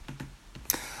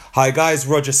Hi guys,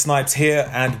 Roger Snipes here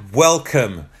and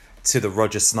welcome to the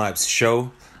Roger Snipes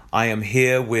Show. I am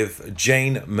here with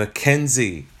Jane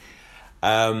Mckenzie.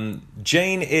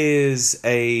 Jane is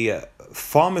a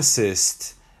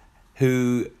pharmacist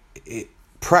who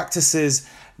practices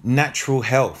natural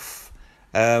health.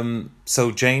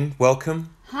 So Jane,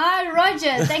 welcome. Hi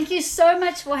Roger, thank you so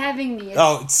much for having me.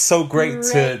 It's so great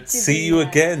to see you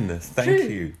again.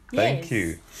 Thank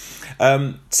you.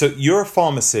 So you're a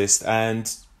pharmacist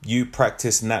and you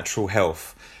practice natural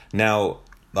health. Now,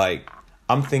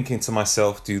 I'm thinking to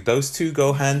myself, do those two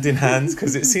go hand in hand?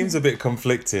 Because it seems a bit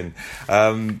conflicting.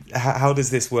 How does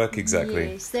this work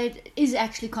exactly? Yes, that is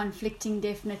actually conflicting,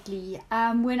 definitely.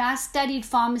 When I studied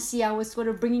pharmacy, I was sort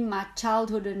of bringing my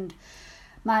childhood and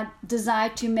my desire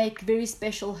to make very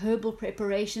special herbal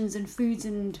preparations and foods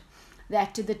and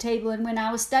that to the table. And when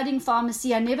I was studying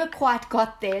pharmacy, I never quite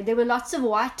got there. There were lots of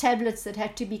white tablets that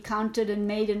had to be counted and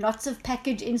made, and lots of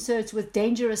package inserts with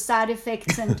dangerous side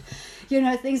effects and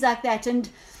things like that. And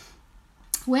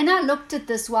when I looked at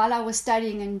this while I was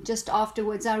studying and just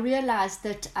afterwards, I realized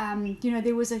that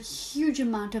there was a huge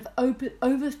amount of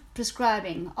over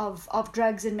prescribing of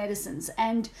drugs and medicines.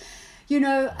 And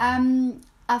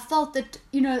I felt that,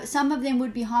 some of them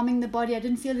would be harming the body. I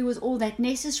didn't feel it was all that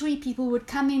necessary. People would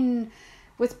come in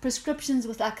with prescriptions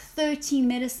with 13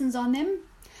 medicines on them.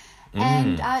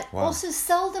 And I also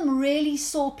seldom really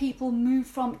saw people move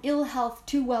from ill health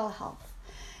to well health.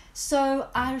 So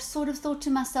I sort of thought to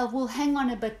myself, well, hang on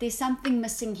a bit, there's something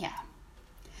missing here.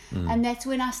 And that's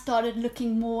when I started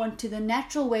looking more into the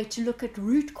natural way to look at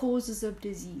root causes of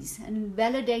disease and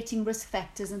validating risk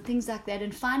factors and things like that,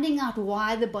 and finding out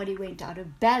why the body went out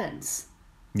of balance.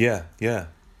 Yeah.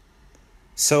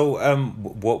 So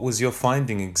what was your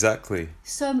finding exactly?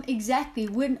 So exactly,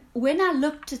 when I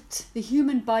looked at the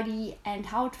human body and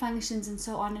how it functions and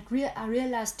so on, I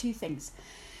realized two things.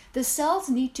 The cells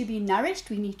need to be nourished,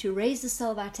 we need to raise the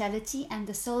cell vitality, and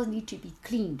the cells need to be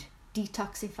cleaned,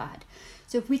 detoxified.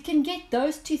 So if we can get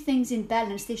those two things in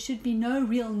balance, there should be no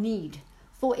real need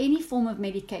for any form of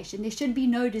medication. There should be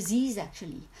no disease,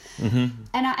 actually.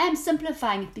 And I am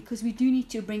simplifying it because we do need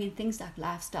to bring in things like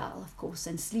lifestyle, of course,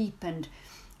 and sleep, and,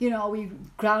 are we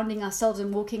grounding ourselves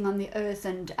and walking on the earth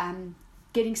and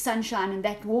getting sunshine and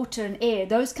that water and air.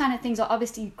 Those kind of things are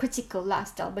obviously critical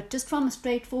lifestyle, but just from a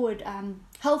straightforward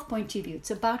health point of view,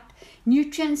 it's about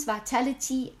nutrients,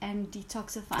 vitality, and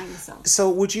detoxifying the cells. So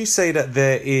would you say that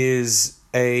there is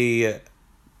a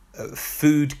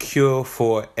food cure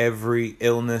for every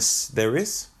illness there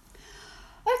is?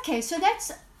 Okay, so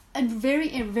that's a very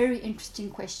interesting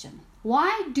question.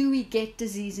 Why do we get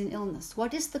disease and illness?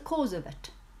 What is the cause of it?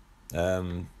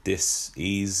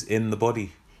 Dis-ease in the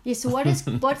body. Yes, so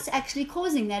what's actually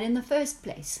causing that in the first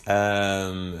place?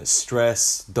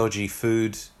 Stress, dodgy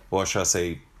food, or should I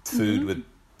say food with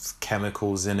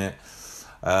chemicals in it,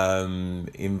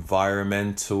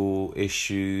 environmental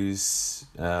issues.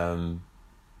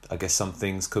 I guess some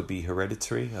things could be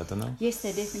hereditary. I don't know. Yes,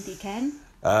 they definitely can.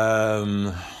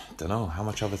 Don't know. How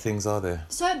much other things are there?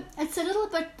 So it's a little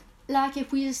bit like,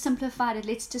 if we just simplified it,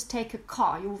 let's just take a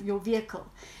car, your vehicle.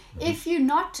 If you're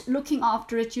not looking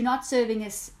after it, you're not serving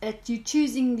it, you're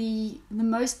choosing the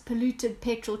most polluted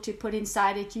petrol to put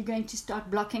inside it, you're going to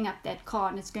start blocking up that car,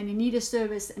 and it's going to need a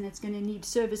service, and it's going to need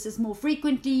services more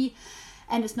frequently,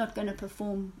 and it's not going to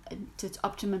perform to its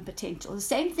optimum potential. The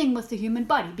same thing with the human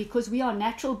body, because we are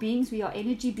natural beings, we are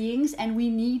energy beings, and we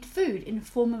need food in the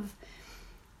form of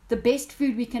the best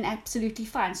food we can absolutely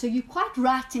find. So you're quite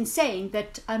right in saying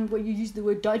that, you use the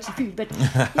word dodgy food, but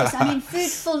yes, food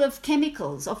full of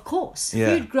chemicals, of course. Yeah.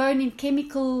 Food grown in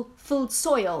chemical-filled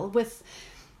soil with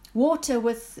water,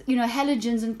 with,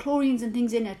 halogens and chlorines and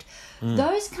things in it.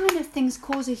 Those kind of things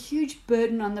cause a huge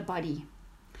burden on the body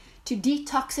to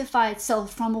detoxify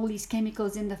itself from all these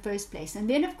chemicals in the first place. And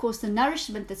then, of course, the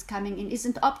nourishment that's coming in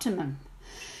isn't optimum.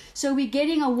 So we're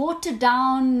getting a watered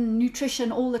down nutrition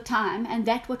all the time, and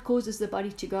that's what causes the body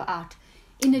to go out,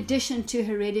 in addition to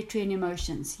hereditary and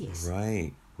emotions. Yes.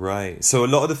 Right. So a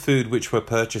lot of the food which we're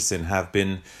purchasing have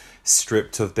been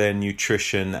stripped of their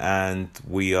nutrition, and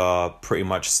we are pretty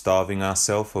much starving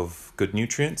ourselves of good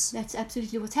nutrients. That's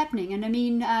absolutely what's happening.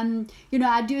 And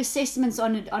I do assessments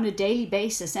on a daily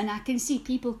basis, and I can see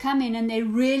people come in and they're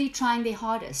really trying their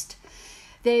hardest.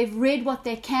 They've read what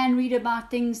they can read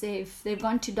about things. They've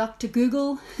gone to Dr.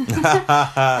 Google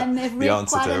and they've read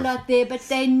quite a lot there. But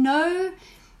they know,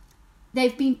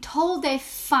 they've been told they're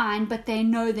fine, but they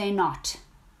know they're not.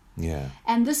 Yeah.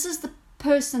 And this is the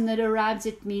person that arrives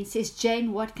at me and says,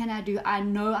 Jane, what can I do? I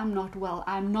know I'm not well.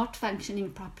 I'm not functioning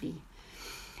properly.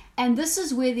 And this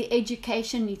is where the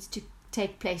education needs to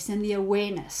take place and the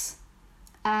awareness.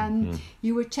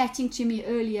 You were chatting to me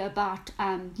earlier about,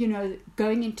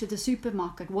 going into the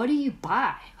supermarket. What do you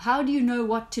buy? How do you know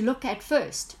what to look at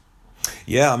first?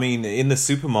 Yeah, I mean, in the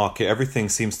supermarket, everything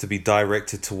seems to be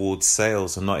directed towards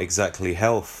sales and not exactly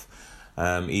health.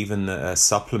 Even a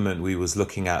supplement we was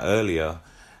looking at earlier,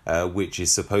 which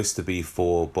is supposed to be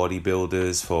for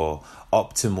bodybuilders, for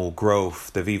optimal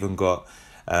growth. They've even got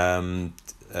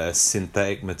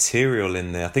synthetic material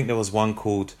in there. I think there was one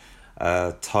called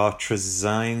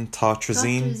tartrazine.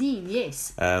 Tartrazine,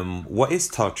 yes. What is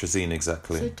tartrazine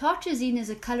exactly? So tartrazine is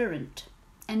a colorant,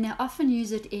 and they often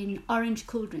use it in orange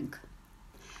cool drink.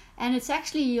 And it's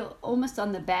actually almost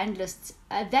on the banned list.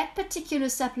 That particular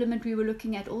supplement we were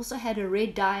looking at also had a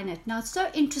red dye in it. Now, it's so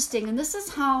interesting, and this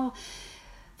is how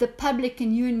the public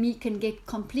and you and me can get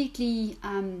completely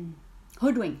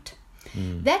hoodwinked.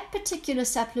 That particular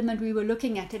supplement we were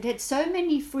looking at, it had so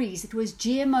many frees. It was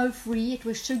GMO free, it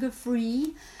was sugar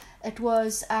free, it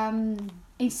was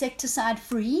insecticide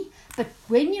free. But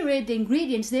when you read the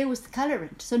ingredients, there was the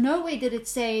colorant. So nowhere did it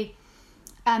say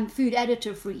food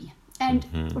additive free. And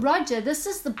Roger, this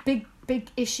is the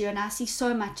big issue, and I see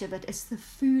so much of it. It's the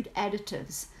food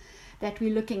additives that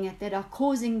we're looking at that are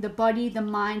causing the body, the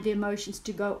mind, the emotions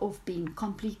to go off beam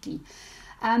completely.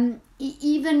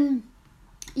 Even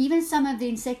some of the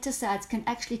insecticides can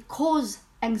actually cause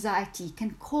anxiety,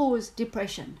 can cause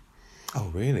depression. Oh,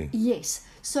 really? Yes.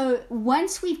 So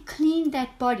once we've cleaned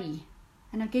that body,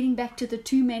 and I'm getting back to the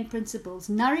two main principles,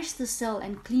 nourish the cell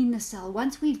and clean the cell.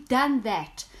 Once we've done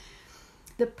that,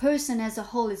 the person as a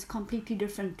whole is a completely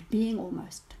different being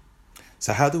almost.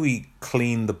 So how do we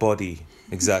clean the body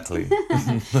exactly?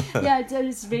 Yeah,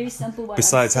 it's very simple.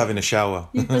 Besides having a shower.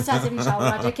 Besides having a shower,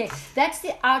 right? Okay. That's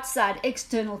the outside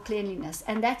external cleanliness.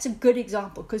 And that's a good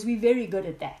example because we're very good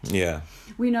at that. Yeah.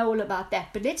 We know all about that.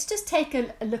 But let's just take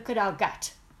a look at our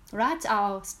gut, right?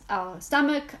 Our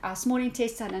stomach, our small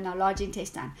intestine, and our large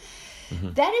intestine.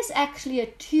 That is actually a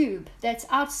tube that's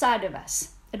outside of us.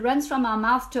 It runs from our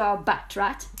mouth to our butt,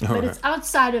 right? But it's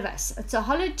outside of us. It's a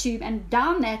hollow tube, and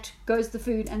down that goes the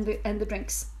food and the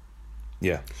drinks.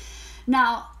 Yeah.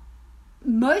 Now,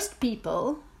 most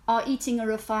people are eating a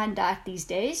refined diet these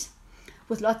days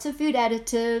with lots of food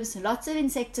additives, lots of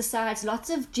insecticides, lots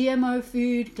of GMO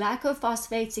food,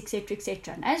 glycophosphates, etc.,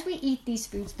 etc. And as we eat these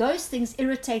foods, those things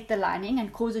irritate the lining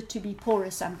and cause it to be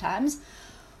porous sometimes,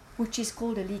 which is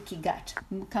called a leaky gut.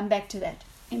 We'll come back to that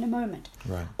in a moment.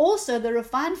 Right. Also, the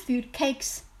refined food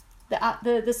cakes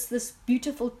this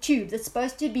beautiful tube that's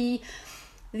supposed to be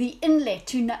the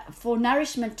inlet for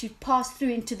nourishment to pass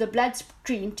through into the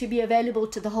bloodstream to be available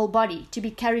to the whole body, to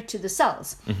be carried to the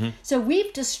cells. So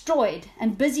we've destroyed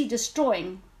and busy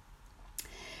destroying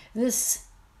this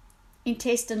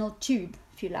intestinal tube,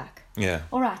 if you like. Yeah.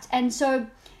 All right. And so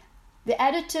the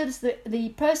additives, the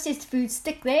processed foods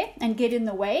stick there and get in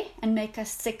the way and make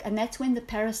us sick. And that's when the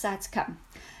parasites come.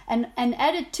 And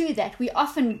added to that, we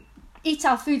often eat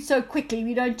our food so quickly,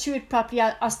 we don't chew it properly.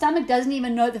 Our stomach doesn't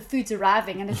even know the food's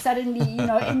arriving, and it's suddenly,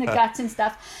 in the guts and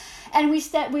stuff. And we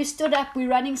stood up, we're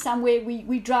running somewhere,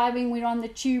 we're driving, we're on the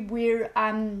tube, we're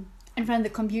in front of the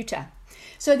computer.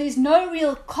 So there's no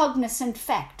real cognizant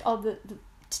fact of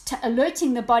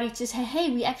alerting the body to say,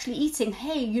 hey, we're actually eating.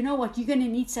 Hey, you know what? You're going to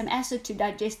need some acid to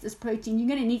digest this protein. You're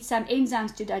going to need some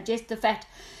enzymes to digest the fat.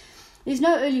 There's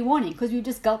no early warning because we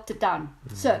just gulped it down.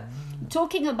 So,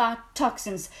 talking about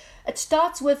toxins, it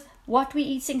starts with what we're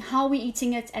eating, how we're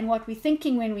eating it, and what we're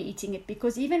thinking when we're eating it.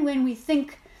 Because even when we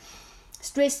think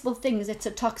stressful things, it's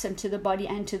a toxin to the body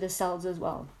and to the cells as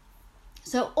well.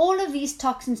 So, all of these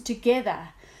toxins together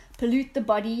pollute the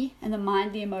body and the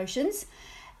mind, the emotions.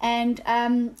 And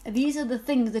these are the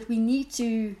things that we need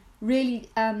to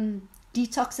really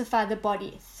detoxify the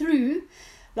body through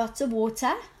lots of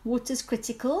water. Water is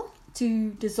critical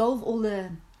to dissolve all the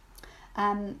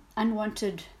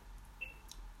unwanted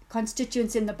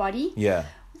constituents in the body. Yeah.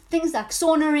 Things like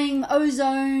saunaing,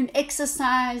 ozone,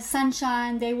 exercise,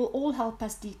 sunshine, they will all help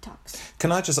us detox.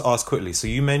 Can I just ask quickly? So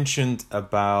you mentioned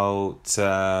about,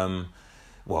 a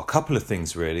couple of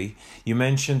things really. You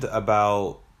mentioned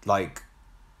about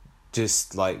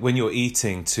just when you're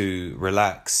eating to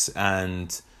relax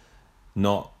and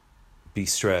not be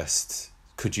stressed.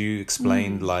 Could you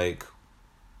explain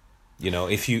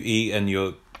if you eat and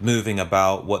you're moving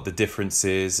about, what the difference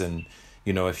is, and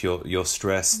if you're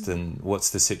stressed, and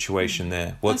what's the situation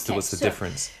there? What's the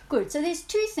difference? Good. So there's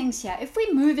two things here. If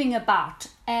we're moving about,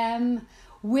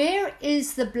 where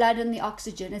is the blood and the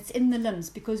oxygen? It's in the limbs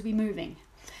because we're moving.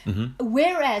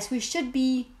 Whereas we should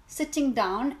be sitting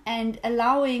down and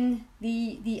allowing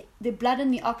the blood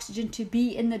and the oxygen to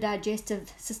be in the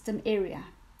digestive system area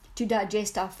to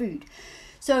digest our food.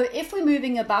 So if we're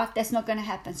moving about, that's not going to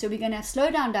happen. So we're going to have slow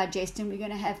down digestion. We're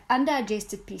going to have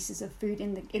undigested pieces of food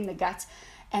in the gut,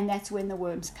 and that's when the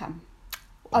worms come.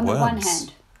 On the one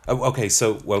hand. Oh, okay,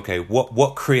 so what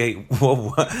create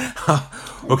what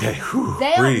okay, whew,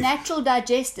 they breathe. are natural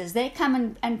digesters. They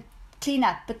come and clean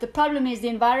up, but the problem is the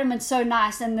environment's so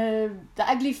nice and the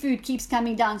ugly food keeps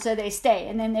coming down, so they stay,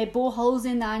 and then they bore holes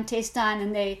in the intestine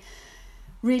and they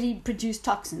really produce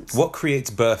toxins. What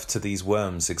creates birth to these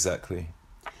worms exactly?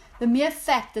 The mere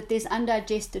fact that there's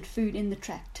undigested food in the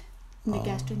tract, in the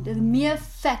gastrointestinal, the mere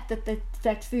fact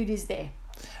that food is there.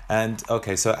 And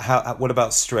okay, so what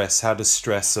about stress? How does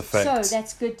stress affect? So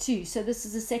that's good too. So this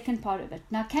is the second part of it.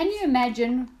 Now, can you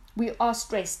imagine we are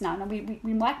stressed now? Now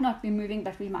we might not be moving,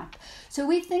 but we might. So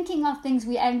we're thinking of things,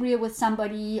 we're angry with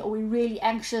somebody, or we're really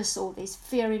anxious, or there's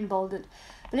fear involved.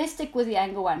 But let's stick with the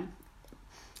anger one.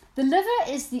 The liver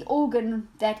is the organ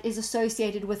that is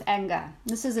associated with anger.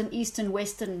 This is an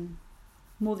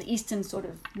more the Eastern sort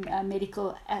of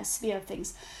medical sphere of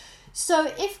things.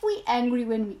 So if we're angry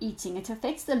when we're eating, it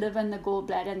affects the liver and the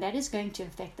gallbladder, and that is going to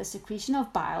affect the secretion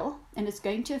of bile, and it's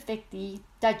going to affect the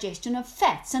digestion of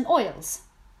fats and oils.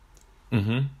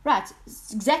 Mm-hmm. Right,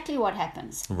 it's exactly what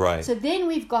happens. Right. So then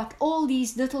we've got all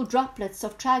these little droplets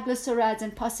of triglycerides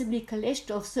and possibly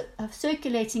cholesterol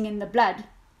circulating in the blood.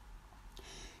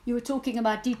 You were talking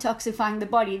about detoxifying the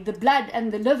body. The blood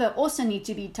and the liver also need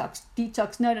to be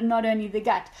detoxed, not only the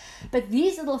gut. But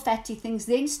these little fatty things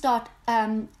then start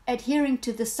adhering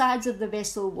to the sides of the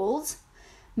vessel walls,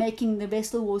 making the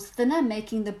vessel walls thinner,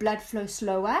 making the blood flow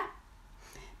slower,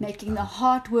 making the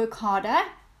heart work harder.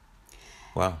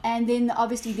 Wow. And then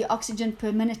obviously the oxygen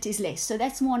per minute is less. So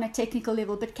that's more on a technical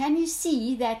level. But can you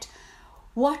see that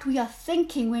what we are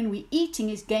thinking when we're eating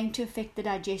is going to affect the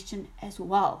digestion as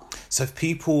well? So if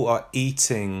people are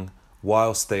eating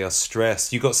whilst they are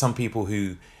stressed, you got some people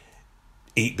who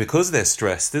eat because they're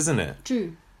stressed, isn't it?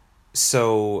 True.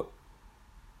 So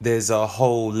there's a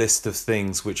whole list of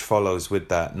things which follows with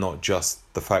that, not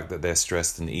just the fact that they're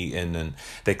stressed and eating, and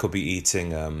they could be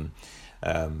eating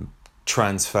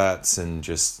trans fats and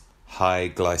just high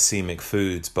glycemic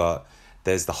foods, but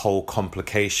there's the whole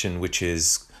complication which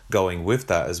is going with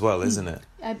that as well, isn't it?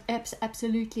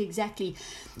 Absolutely, exactly.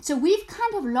 So we've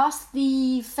kind of lost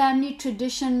the family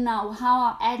tradition now, how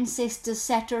our ancestors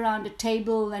sat around a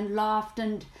table and laughed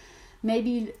and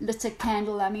maybe lit a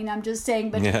candle. I mean, I'm just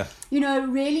saying, but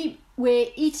really where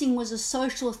eating was a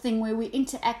social thing, where we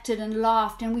interacted and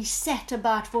laughed and we sat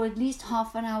about for at least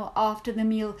half an hour after the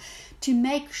meal to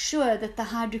make sure that the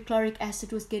hydrochloric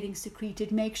acid was getting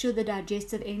secreted, make sure the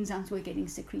digestive enzymes were getting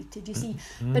secreted, you see.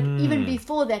 But even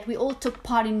before that, we all took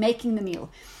part in making the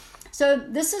meal. So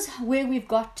this is where we've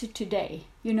got to today,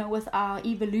 with our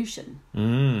evolution.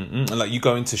 Like you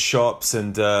go into shops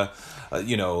and, I'm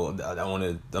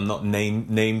not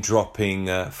name dropping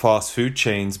fast food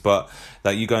chains, but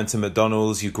like you go into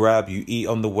McDonald's, you eat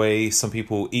on the way. Some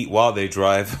people eat while they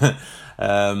drive.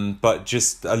 But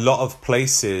just a lot of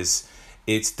places,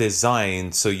 it's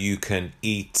designed so you can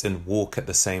eat and walk at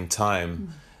the same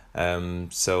time.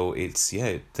 So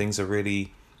things are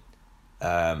really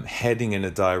heading in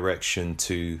a direction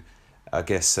to, I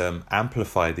guess,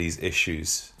 amplify these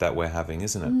issues that we're having,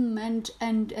 isn't it?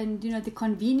 And the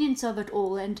convenience of it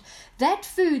all, and that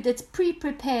food that's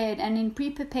pre-prepared and in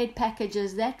pre-prepared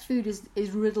packages, that food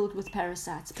is riddled with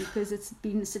parasites because it's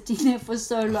been sitting there for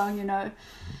so long,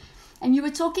 And you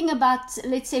were talking about,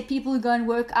 let's say, people who go and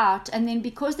work out, and then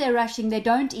because they're rushing, they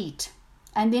don't eat,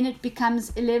 and then it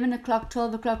becomes 11 o'clock,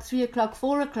 12 o'clock, 3 o'clock,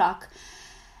 4 o'clock.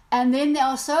 And then they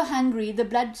are so hungry, the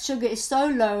blood sugar is so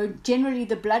low, generally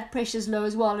the blood pressure is low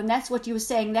as well. And that's what you were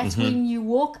saying. That's when you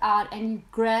walk out and you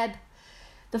grab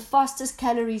the fastest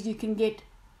calories you can get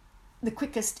the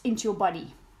quickest into your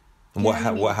body. And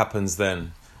what happens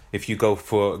then? If you go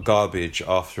for garbage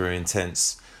after an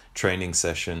intense training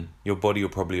session, your body will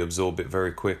probably absorb it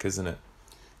very quick, isn't it?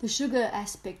 The sugar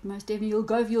aspect, most definitely.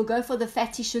 You'll go for the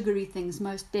fatty, sugary things,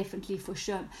 most definitely, for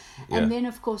sure. And then,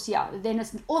 of course, then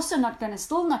it's also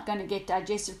still not going to get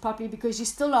digested properly because you're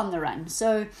still on the run.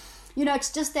 So,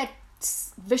 it's just that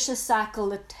vicious cycle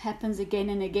that happens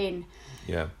again and again.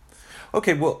 Yeah.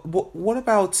 Okay, well, what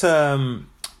about RNA,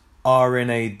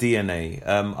 DNA?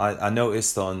 I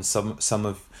noticed on some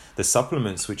of the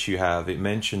supplements which you have, it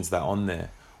mentions that on there.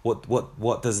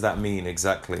 What does that mean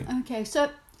exactly? Okay,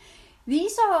 so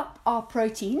these are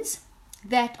proteins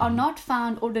that are not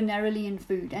found ordinarily in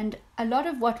food, and a lot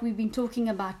of what we've been talking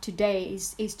about today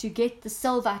is to get the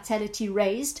cell vitality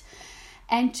raised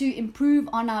and to improve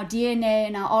on our DNA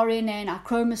and our RNA and our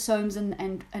chromosomes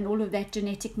and all of that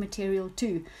genetic material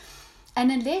too.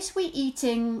 And unless we're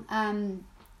eating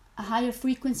a higher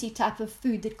frequency type of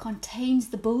food that contains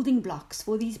the building blocks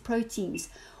for these proteins,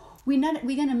 we're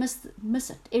going to miss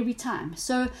it every time.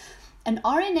 So an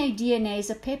RNA DNA is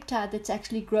a peptide that's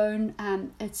actually grown,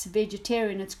 it's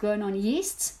vegetarian, it's grown on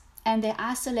yeasts, and they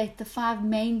isolate the 5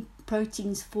 main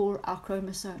proteins for our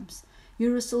chromosomes: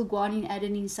 uracil, guanine,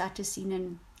 adenine, cytosine,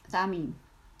 and thymine.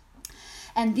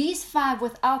 And these 5,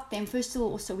 without them, first of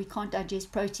all, also we can't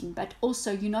digest protein, but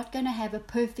also you're not going to have a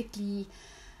perfectly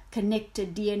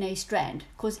connected DNA strand,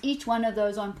 because each one of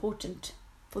those are important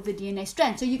for the DNA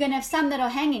strand. So you're going to have some that are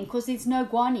hanging because there's no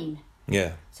guanine.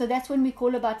 Yeah. So that's when we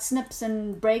call about SNPs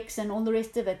and breaks and all the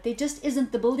rest of it. There just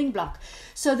isn't the building block.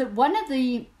 So that one of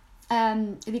the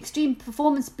extreme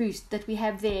performance boost that we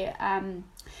have there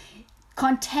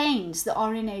contains the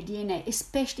RNA DNA,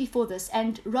 especially for this.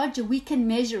 And Roger, we can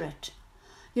measure it.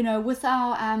 You know, with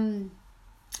our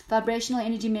vibrational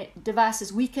energy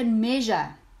devices, we can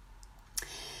measure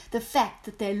the fact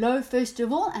that they're low first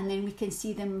of all, and then we can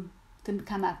see them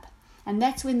come up. And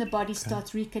that's when the body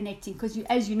starts reconnecting, because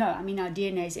as you know, I mean, our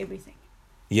DNA is everything.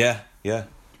 Yeah.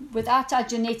 Without our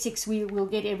genetics, we will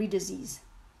get every disease.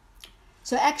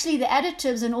 So actually the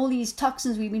additives and all these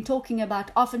toxins we've been talking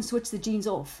about often switch the genes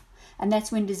off, and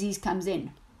that's when disease comes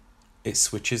in. It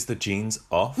switches the genes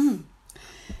off?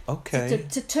 Okay.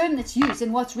 It's a term that's used,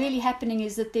 and what's really happening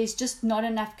is that there's just not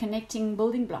enough connecting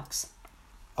building blocks.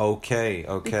 Okay.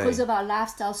 Because of our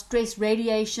lifestyle, stress,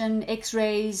 radiation,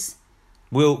 X-rays.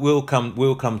 We'll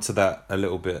come to that a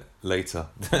little bit later.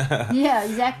 Yeah,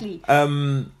 exactly.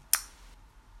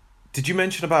 Did you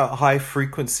mention about high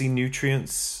frequency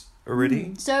nutrients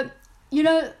already? So, you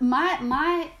know,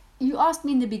 you asked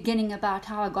me in the beginning about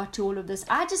how I got to all of this.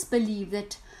 I just believe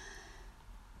that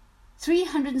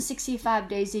 365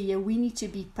 days a year we need to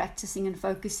be practicing and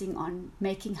focusing on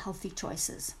making healthy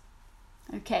choices.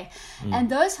 Okay. And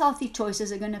those healthy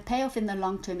choices are going to pay off in the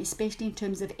long term, especially in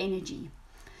terms of energy.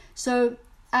 So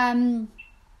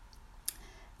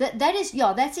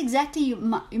that's exactly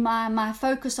my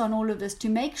focus on all of this, to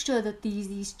make sure that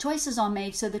these choices are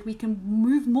made so that we can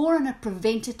move more on a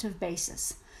preventative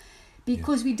basis,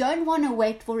 because we don't want to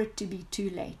wait for it to be too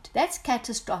late. That's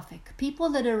catastrophic. People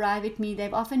that arrive at me,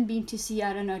 they've often been to see,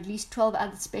 I don't know, at least 12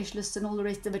 other specialists and all the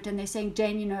rest of it, and they're saying,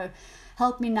 Jane, you know,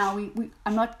 help me now,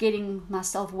 I'm not getting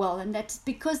myself well. And that's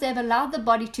because they've allowed the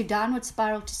body to downward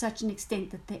spiral to such an extent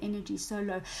that the energy is so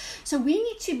low. So we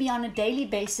need to be on a daily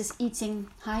basis eating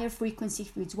higher frequency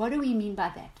foods. What do we mean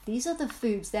by that? These are the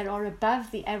foods that are above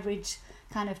the average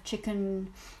kind of chicken,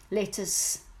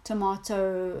 lettuce,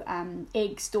 tomato,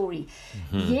 egg story.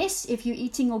 Yes, if you're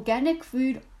eating organic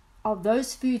food, of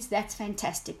those foods, that's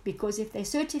fantastic, because if they're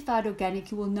certified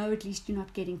organic, you will know at least you're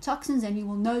not getting toxins, and you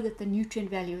will know that the nutrient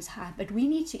value is high. But we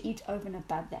need to eat over and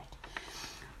above that.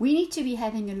 We need to be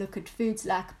having a look at foods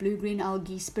like blue-green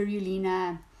algae,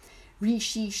 spirulina,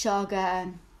 reishi,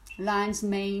 chaga, lion's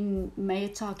mane,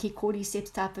 maitake,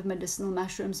 cordyceps type of medicinal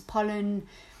mushrooms, pollen,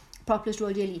 propolis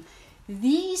royal jelly.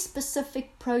 These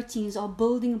specific proteins are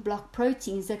building block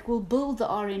proteins that will build the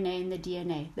RNA and the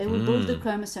DNA. They will build the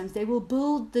chromosomes. They will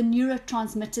build the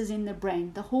neurotransmitters in the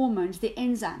brain, the hormones, the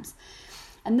enzymes.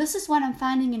 And this is what I'm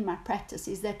finding in my practice,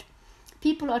 is that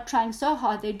people are trying so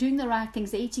hard. They're doing the right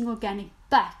things. They're eating organic.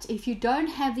 But if you don't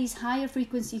have these higher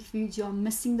frequency foods, you're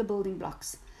missing the building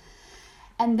blocks.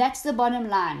 And that's the bottom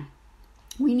line.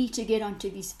 We need to get onto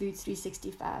these foods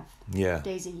 365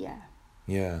 days a year.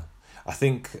 Yeah. I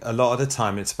think a lot of the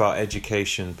time it's about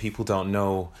education. People don't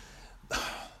know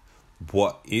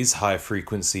what is high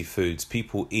frequency foods.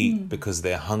 People eat because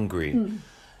they're hungry,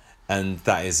 and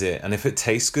that is it. And if it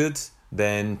tastes good,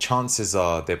 then chances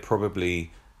are they're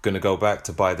probably going to go back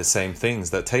to buy the same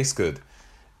things that taste good,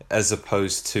 as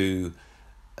opposed to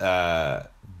the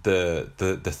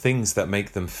things that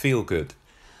make them feel good.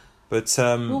 But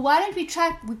well, why don't we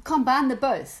combine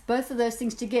both of those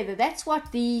things together? That's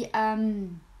what the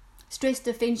stress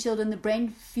defense shield and the brain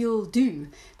fuel do.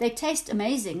 They taste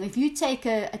amazing. If you take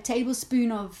a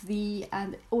tablespoon of the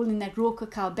all in that raw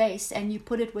cacao base, and you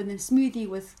put it with a smoothie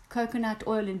with coconut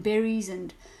oil and berries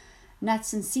and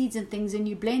nuts and seeds and things, and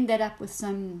you blend that up with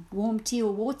some warm tea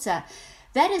or water,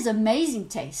 that is amazing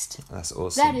taste. That's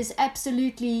awesome. That is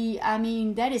absolutely, I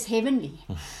mean, that is heavenly.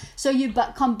 So you're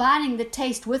combining the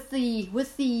taste with the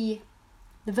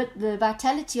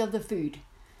vitality of the food.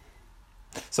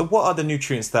 So what are the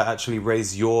nutrients that actually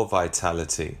raise your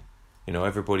vitality? You know,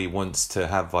 everybody wants to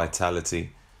have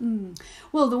vitality.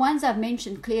 Well, the ones I've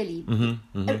mentioned clearly.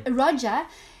 Roger,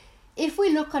 if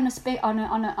we look on a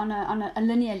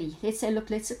linearly, let's look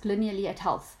linearly at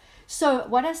health. So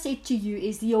what I said to you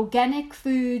is the organic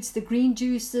foods, the green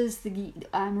juices, the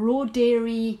raw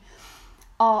dairy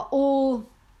are all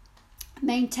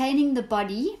maintaining the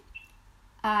body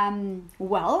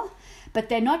well, but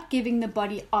they're not giving the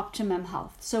body optimum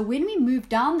health. So when we move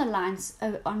down the lines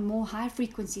on more high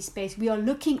frequency space, we are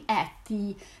looking at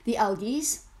the algae,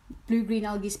 blue-green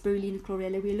algae, spirulina,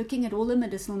 chlorella. We're looking at all the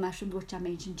medicinal mushrooms, which I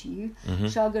mentioned to you,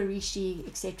 chaga, reishi,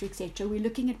 etc., etc. We're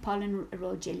looking at pollen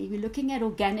roll jelly. We're looking at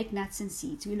organic nuts and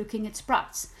seeds. We're looking at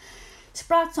sprouts.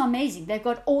 Sprouts are amazing. They've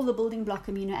got all the building block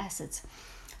amino acids.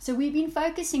 So we've been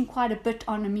focusing quite a bit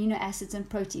on amino acids and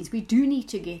proteins. We do need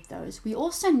to get those. We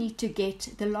also need to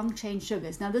get the long-chain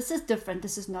sugars. Now, this is different.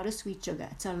 This is not a sweet sugar.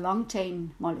 It's a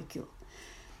long-chain molecule.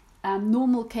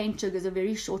 Normal cane sugar is a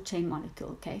very short-chain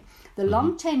molecule, okay? The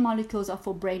long-chain molecules are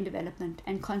for brain development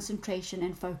and concentration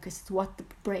and focus. It's what the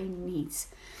brain needs.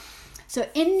 So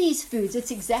in these foods, it's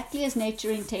exactly as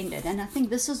nature intended. And I think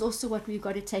this is also what we've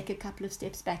got to take a couple of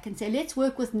steps back and say, let's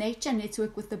work with nature and let's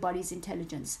work with the body's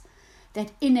intelligence.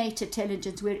 That innate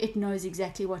intelligence where it knows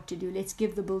exactly what to do. Let's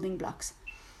give the building blocks.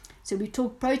 So we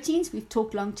talk proteins, we've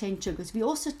talked long-chain sugars. We're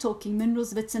also talking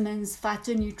minerals, vitamins,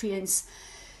 phytonutrients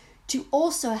to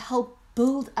also help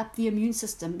build up the immune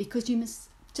system, because you must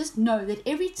just know that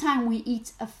every time we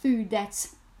eat a food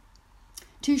that's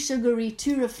too sugary,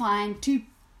 too refined, too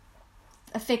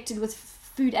affected with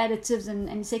food additives and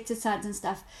insecticides and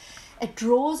stuff, it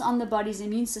draws on the body's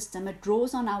immune system. It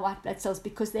draws on our white blood cells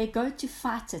because they go to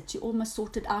fight it, to almost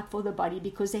sort it out for the body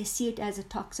because they see it as a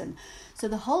toxin. So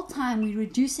the whole time we're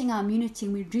reducing our immunity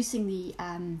and we're reducing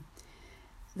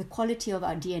the quality of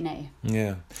our DNA.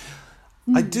 Yeah.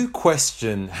 I do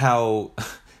question how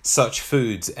such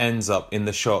foods ends up in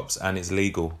the shops and it's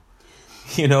legal.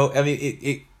 You know, I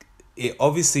mean, it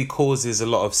obviously causes a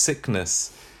lot of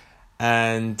sickness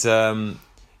and...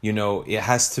 you know, it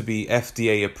has to be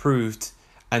FDA approved,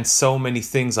 and so many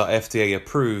things are FDA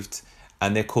approved,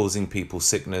 and they're causing people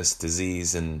sickness,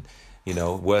 disease, and, you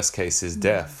know, worst cases,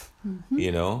 death.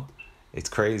 You know, it's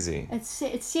crazy. It's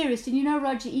serious. And you know,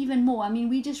 Roger, even more. I mean,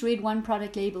 we just read one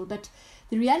product label, but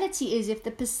the reality is if the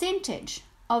percentage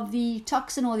of the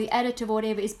toxin or the additive or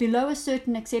whatever is below a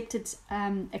certain accepted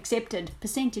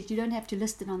percentage, you don't have to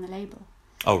list it on the label.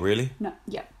 Oh, really? No,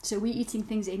 yeah. So we're eating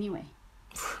things anyway.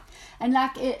 And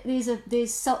like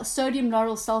there's sodium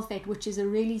lauryl sulfate, which is a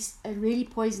really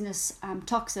poisonous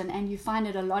toxin, and you find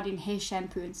it a lot in hair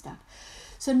shampoo and stuff.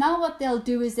 So now what they'll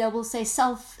do is they will say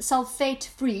sulfate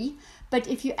free, but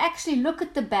if you actually look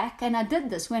at the back, and I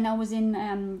did this when I was in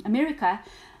America,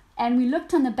 and we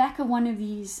looked on the back of one of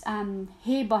these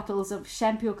hair bottles of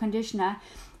shampoo or conditioner,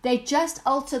 they just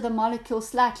alter the molecule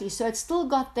slightly. So it's still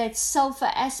got that sulfur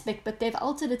aspect, but they've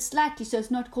altered it slightly. So it's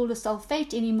not called a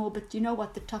sulfate anymore, but you know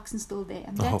what? The toxin's still there.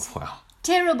 And that's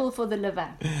terrible for the liver.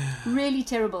 Really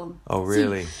terrible. Oh,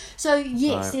 really? So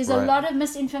yes, there's a lot of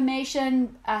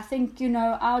misinformation. I think, you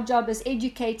know, our job as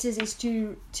educators is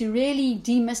to really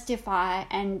demystify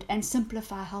and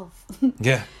simplify health.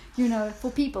 Yeah. You know, for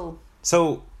people.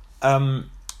 So,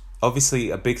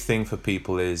 obviously a big thing for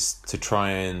people is to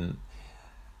try and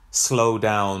slow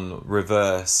down,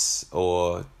 reverse,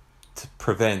 or to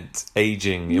prevent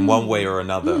aging in one way or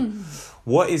another.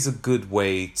 What is a good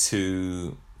way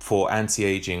for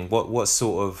anti-aging? What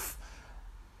sort of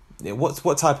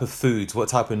what type of foods, what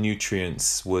type of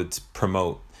nutrients would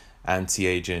promote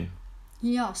anti-aging?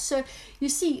 Yeah, so you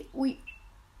see,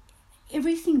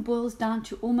 everything boils down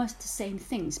to almost the same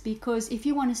things, because if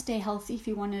you want to stay healthy, if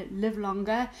you want to live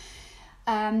longer,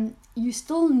 you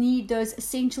still need those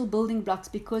essential building blocks,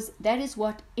 because that is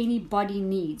what any body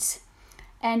needs.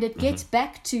 And it gets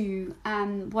back to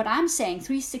what I'm saying,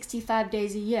 365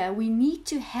 days a year, we need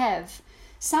to have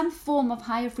some form of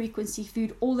higher frequency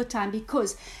food all the time,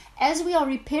 because as we are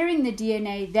repairing the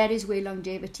DNA, that is where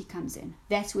longevity comes in.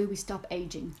 That's where we stop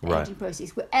aging, the aging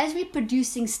process. As we're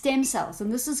producing stem cells,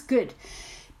 and this is good,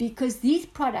 because these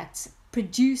products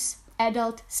produce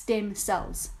adult stem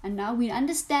cells. And now we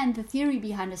understand the theory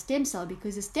behind a stem cell,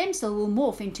 because a stem cell will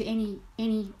morph into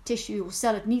any tissue or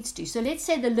cell it needs to. So let's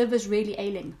say the liver is really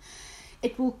ailing.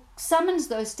 It will summons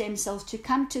those stem cells to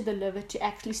come to the liver to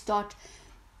actually start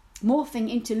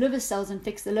morphing into liver cells and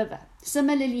fix the liver.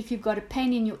 Similarly, if you've got a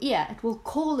pain in your ear, it will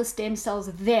call the stem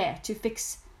cells there to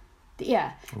fix the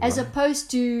ear, as opposed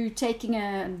to taking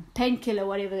a painkiller,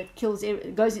 whatever, that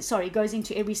goes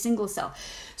into every single cell.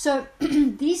 So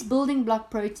these building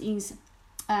block proteins,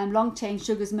 long chain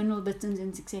sugars, mineral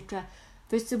vitamins, etc.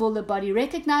 First of all, the body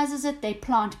recognizes it. They're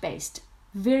plant-based.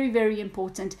 Very, very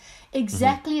important.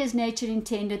 Exactly as nature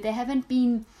intended. They haven't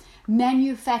been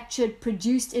manufactured,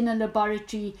 produced in a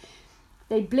laboratory.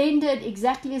 They blended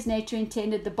exactly as nature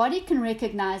intended. The body can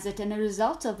recognize it, and a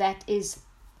result of that is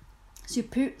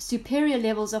superior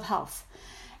levels of health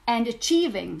and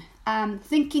achieving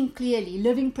thinking clearly,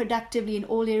 living productively in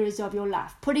all areas of your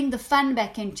life, putting the fun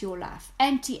back into your life,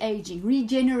 anti-aging,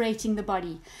 regenerating the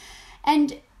body.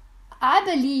 And I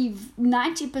believe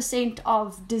 90%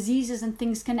 of diseases and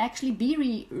things can actually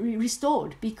be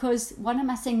restored, because what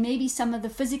am I saying? Maybe some of the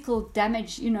physical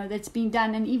damage, that's been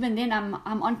done, and even then I'm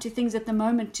onto things at the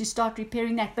moment to start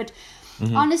repairing that. But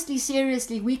honestly,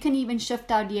 seriously, we can even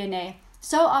shift our DNA.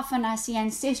 So often I see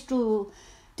ancestral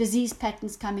disease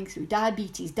patterns coming through: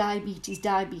 diabetes,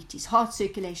 heart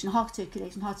circulation.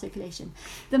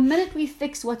 The minute we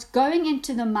fix what's going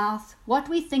into the mouth, what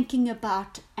we're thinking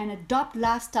about, and adopt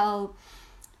lifestyle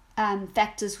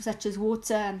factors such as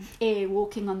water, air,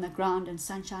 walking on the ground, and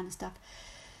sunshine and stuff,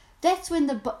 that's when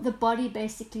the body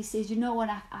basically says, you know what,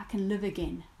 I can live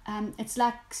again. It's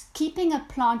like keeping a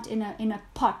plant in a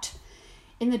pot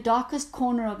in the darkest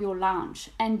corner of your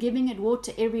lounge and giving it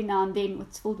water every now and then,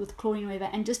 it's filled with chlorine or whatever,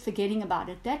 and just forgetting about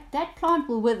it. That plant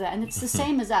will wither, and it's the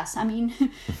same as us. I mean,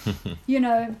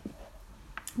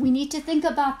 we need to think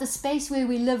about the space where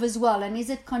we live as well, and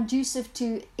is it conducive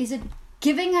to, is it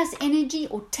giving us energy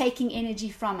or taking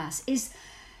energy from us? Is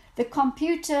the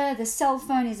computer, the cell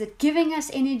phone, is it giving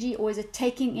us energy, or is it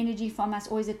taking energy from us,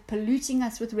 or is it polluting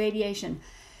us with radiation?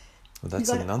 Well, that's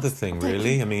another thing,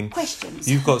 really. I mean, questions.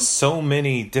 You've got so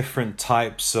many different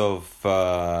types of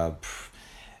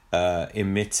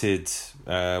emitted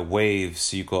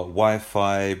waves. You've got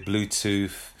Wi-Fi,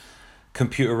 Bluetooth,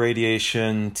 computer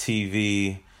radiation,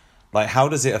 TV. Like, how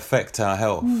does it affect our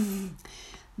health?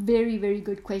 Very, very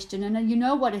good question. And you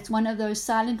know what? It's one of those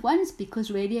silent ones, because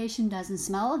radiation doesn't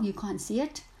smell. You can't see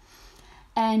it.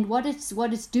 And what it's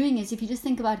doing is, if you just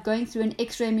think about going through an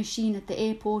X-ray machine at the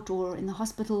airport or in the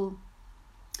hospital,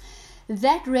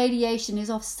 that radiation is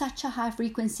of such a high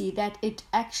frequency that it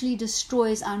actually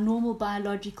destroys our normal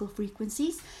biological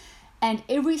frequencies, and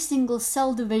every single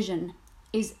cell division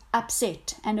is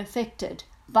upset and affected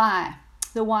by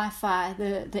the Wi-Fi,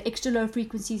 the extra low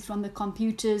frequencies from the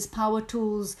computers, power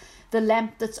tools, the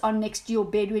lamp that's on next to your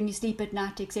bed when you sleep at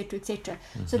night, etc., etc.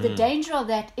 So the danger of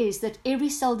that is that every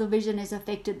cell division is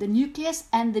affected, the nucleus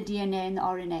and the DNA and the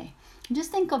RNA. And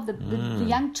just think of the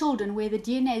young children where the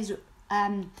DNA is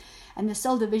and the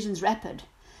cell division is rapid,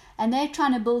 and they're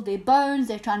trying to build their bones,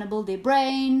 they're trying to build their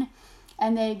brain,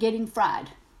 and they're getting fried.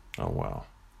 Oh,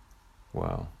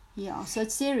 wow. Yeah, so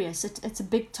it's serious. It's a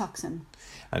big toxin.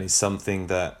 And it's something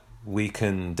that we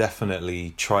can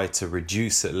definitely try to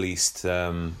reduce, at least,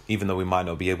 even though we might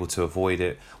not be able to avoid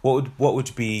it.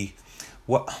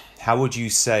 How would you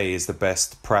say is the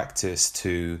best practice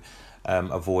to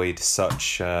avoid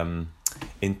such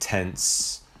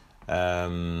intense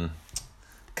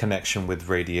connection with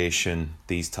radiation,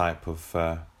 these type of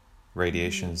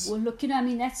radiations? Well, look,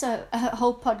 that's a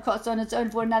whole podcast on its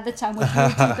own for another time.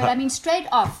 But straight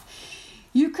off,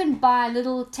 you can buy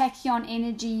little tachyon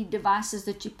energy devices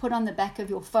that you put on the back of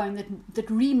your phone that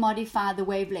remodify the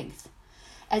wavelength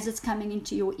as it's coming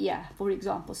into your ear, for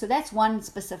example. So that's one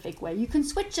specific way. You can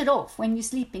switch it off when you're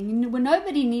sleeping.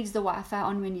 Nobody needs the Wi-Fi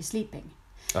on when you're sleeping.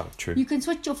 Oh, true. You can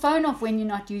switch your phone off when you're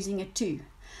not using it too.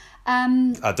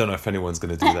 I don't know if anyone's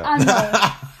going to do that.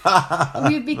 I know.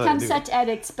 We've become such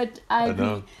addicts, but I agree.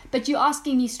 Know. But you're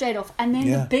asking me straight off. And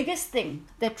then the biggest thing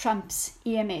that trumps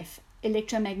EMF,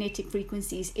 electromagnetic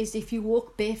frequencies, is if you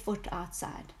walk barefoot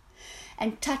outside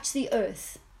and touch the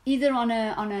earth, either on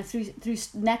a through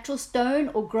natural stone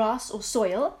or grass or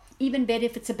soil, even better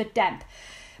if it's a bit damp.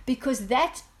 Because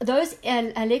those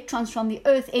electrons from the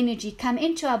earth energy come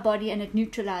into our body and it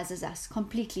neutralizes us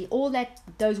completely. All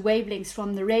those wavelengths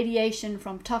from the radiation,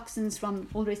 from toxins, from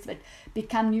all the rest of it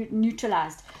become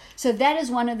neutralized. So that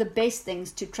is one of the best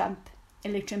things to trump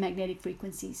electromagnetic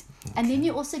frequencies. Okay. And then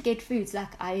you also get foods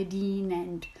like iodine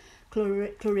and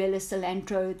chlorella,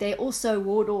 cilantro. They also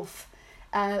ward off.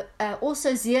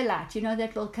 Also zeolite,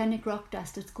 that volcanic rock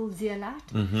dust, it's called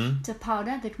zeolite. It's a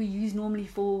powder that we use normally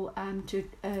for to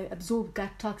absorb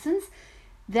gut toxins.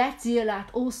 That zeolite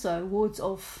also wards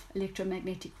off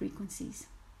electromagnetic frequencies.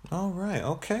 All right,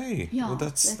 okay. Yeah, well,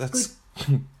 that's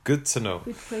good. Good to know.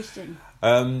 Good question.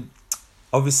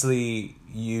 Obviously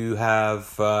you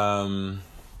have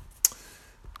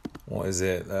what is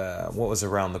it? What was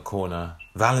around the corner?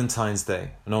 Valentine's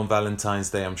Day. And on Valentine's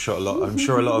Day, I'm sure a lot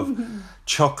of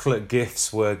chocolate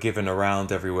gifts were given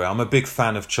around everywhere. I'm a big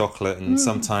fan of chocolate, and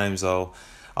sometimes I'll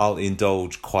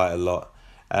indulge quite a lot.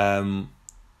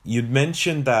 You'd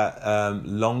mentioned that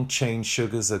long chain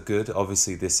sugars are good.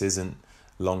 Obviously, this isn't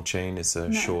long chain; it's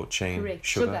a short chain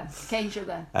sugar. Cane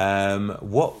sugar.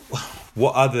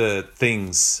 What other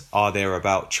things are there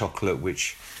about chocolate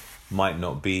which might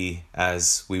not be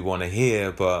as we want to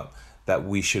hear, but that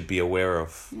we should be aware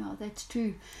of? Yeah, that's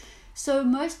true. So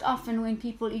most often when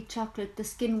people eat chocolate, the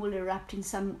skin will erupt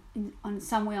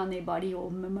somewhere on their body, or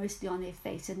mostly on their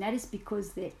face, and that is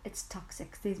because it's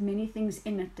toxic. There's many things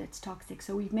in it that's toxic.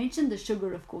 So we've mentioned the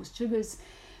sugar, of course. Sugar's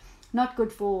not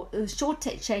good for short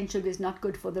chain sugar is not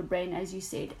good for the brain, as you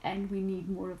said, and we need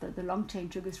more of the long chain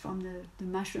sugars from the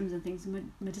mushrooms and things,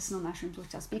 medicinal mushrooms,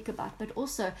 which I'll speak about. But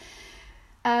also,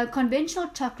 conventional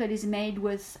chocolate is made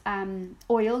with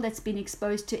oil that's been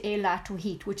exposed to air, light, or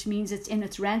heat, which means it's in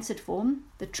its rancid form,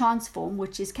 the trans form,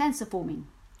 which is cancer forming.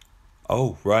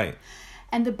 Oh, right.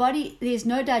 And the body, there's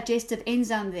no digestive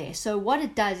enzyme there. So what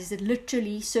it does is it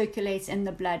literally circulates in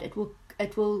the blood. It will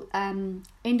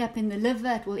end up in the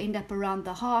liver. It will end up around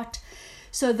the heart.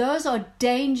 So those are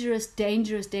dangerous,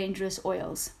 dangerous, dangerous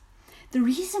oils. The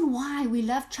reason why we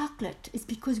love chocolate is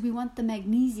because we want the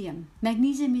magnesium.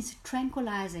 Magnesium is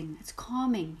tranquilizing. It's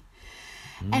calming.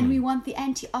 And we want the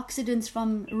antioxidants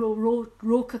from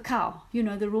raw cacao,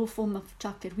 the raw form of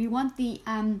chocolate. We want the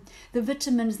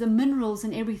vitamins, the minerals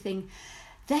and everything.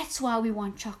 That's why we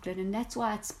want chocolate, and that's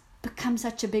why it's become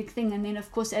such a big thing. And then,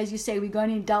 of course, as you say, we're going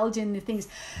to indulge in the things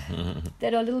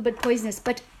that are a little bit poisonous.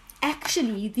 But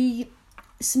actually, the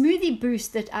smoothie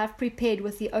boost that I've prepared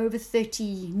with the over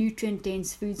 30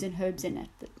 nutrient-dense foods and herbs in it,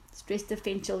 the stress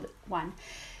differential one,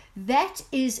 that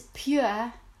is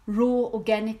pure, raw,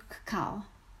 organic cacao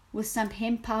with some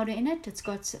hemp powder in it. It's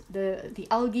got the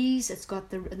algae, it's got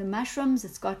the mushrooms,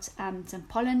 it's got some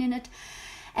pollen in it.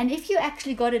 And if you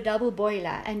actually got a double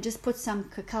boiler and just put some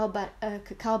cacao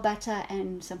butter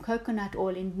and some coconut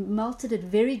oil in, melted it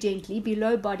very gently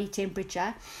below body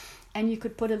temperature, and you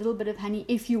could put a little bit of honey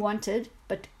if you wanted,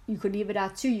 but you could leave it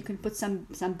out too. You can put some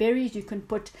berries. You can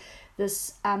put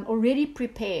this already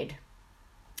prepared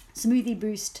smoothie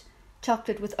boost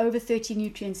chocolate with over 30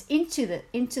 nutrients into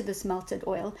this melted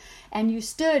oil, and you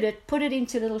stirred it, put it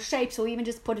into little shapes, or even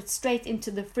just put it straight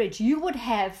into the fridge. You would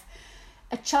have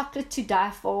a chocolate to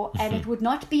die for, and it would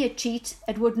not be a cheat.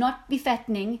 It would not be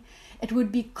fattening. It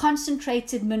would be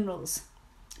concentrated minerals,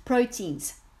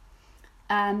 proteins,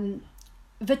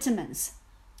 vitamins,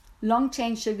 long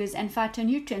chain sugars, and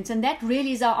phytonutrients. And that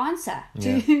really is our answer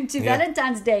to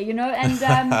Valentine's Day, and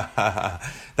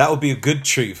that would be a good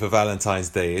treat for Valentine's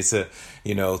Day. It's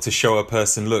to show a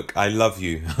person, look, I love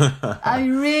you. I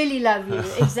really love you.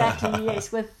 Exactly.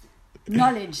 Yes. With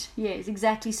knowledge. Yes,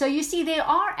 exactly. So you see, there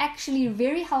are actually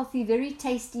very healthy, very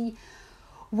tasty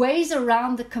ways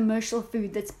around the commercial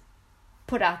food that's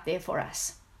put out there for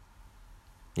us.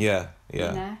 Yeah.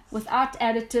 Without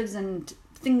additives and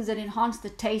things that enhance the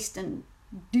taste and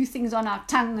do things on our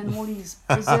tongue and all these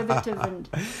preservative and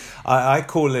I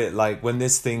call it, like, when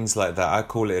there's things like that, I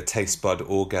call it a taste bud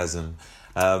orgasm.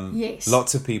 Yes.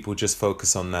 Lots of people just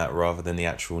focus on that rather than the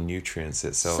actual nutrients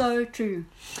itself. So true.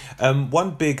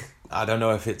 One big, I don't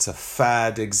know if it's a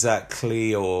fad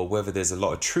exactly or whether there's a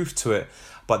lot of truth to it,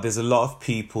 but there's a lot of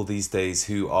people these days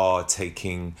who are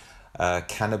taking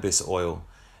cannabis oil.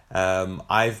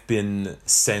 I've been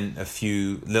sent a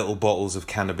few little bottles of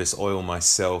cannabis oil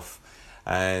myself,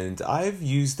 and I've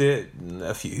used it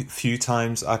a few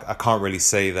times. I can't really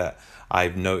say that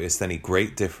I've noticed any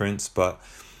great difference, but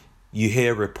you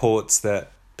hear reports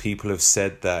that people have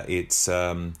said that it's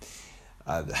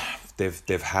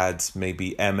they've had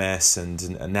maybe MS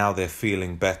and now they're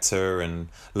feeling better, and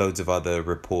loads of other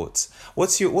reports.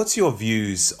 What's your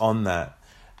views on that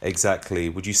exactly?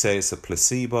 Would you say it's a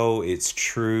placebo? It's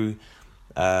true?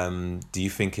 Do you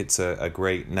think it's a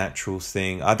great natural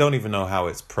thing? I don't even know how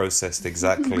it's processed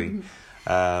exactly.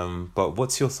 But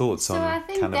what's your thoughts on cannabis?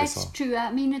 So I think that's true.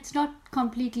 I mean, it's not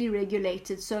completely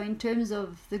regulated. So in terms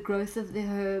of the growth of the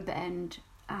herb and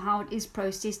how it is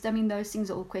processed, I mean, those things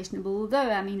are all questionable. Although,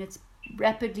 I mean, it's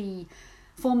rapidly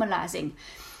formalizing.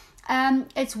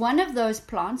 It's one of those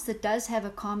plants that does have a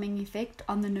calming effect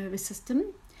on the nervous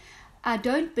system. I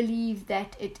don't believe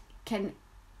that it can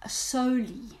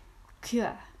solely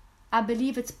cure. I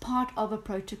believe it's part of a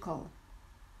protocol.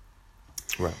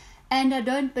 Right. And I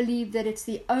don't believe that it's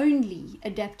the only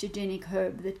adaptogenic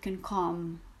herb that can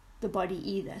calm the body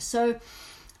either. So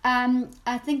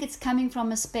I think it's coming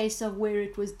from a space of where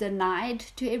it was denied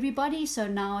to everybody. So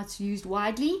now it's used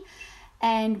widely.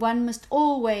 And one must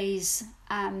always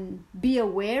be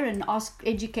aware and ask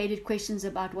educated questions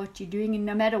about what you're doing. And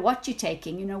no matter what you're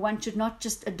taking, one should not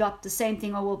just adopt the same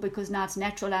thing. Oh, well, because now it's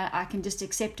natural, I can just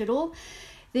accept it all.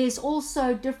 There's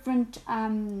also different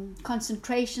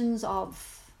concentrations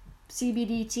of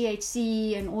CBD,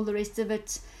 THC, and all the rest of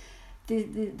it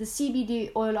the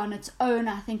CBD oil on its own,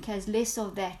 I think, has less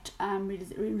of that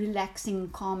relaxing,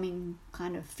 calming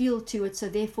kind of feel to it. So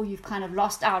therefore, you've kind of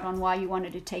lost out on why you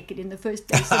wanted to take it in the first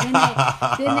place. So then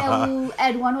they will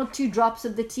add 1 or 2 drops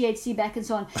of the THC back and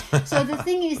so on. So the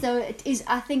thing is, though, it is,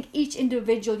 I think, each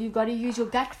individual, you've got to use your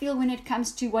gut feel when it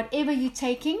comes to whatever you're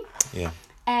taking. Yeah.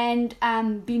 And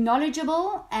be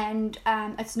knowledgeable, and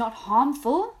it's not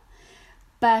harmful.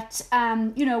 But,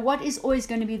 what is always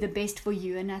going to be the best for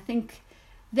you? And I think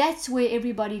that's where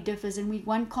everybody differs. And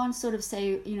one can't sort of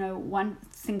say, one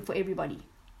thing for everybody.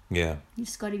 Yeah. You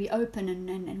just got to be open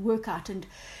and work out. And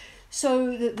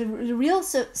so the real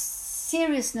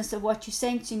seriousness of what you're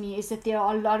saying to me is that there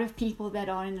are a lot of people that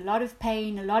are in a lot of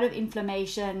pain, a lot of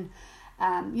inflammation,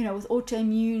 with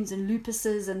autoimmunes and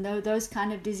lupuses and those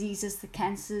kind of diseases, the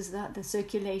cancers, the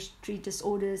circulatory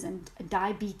disorders, and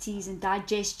diabetes and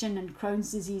digestion and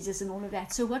Crohn's diseases and all of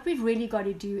that. So what we've really got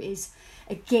to do is,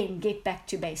 again, get back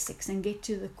to basics and get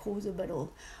to the cause of it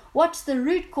all. What's the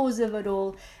root cause of it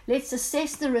all? Let's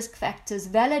assess the risk factors,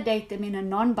 validate them in a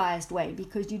non-biased way,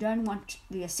 because you don't want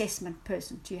the assessment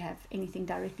person to have anything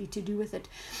directly to do with it.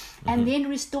 And then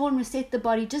restore and reset the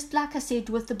body, just like I said,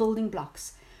 with the building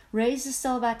blocks. Raise the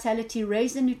cell vitality,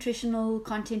 raise the nutritional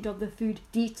content of the food,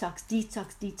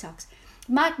 detox.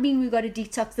 Might mean we've got to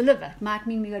detox the liver, might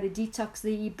mean we've got to detox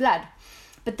the blood,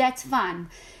 but that's fine.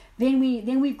 Then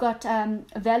we've got a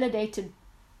validated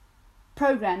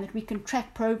program that we can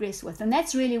track progress with, and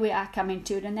that's really where I come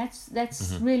into it. And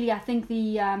that's really, I think,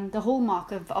 the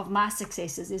hallmark of my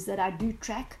successes is that I do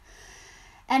track,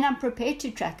 and I'm prepared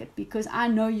to track it because I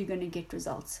know you're going to get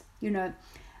results,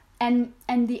 And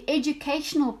the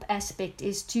educational aspect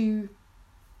is to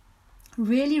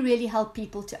really, really help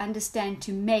people to understand,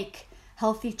 to make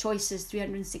healthy choices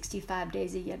 365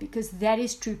 days a year, because that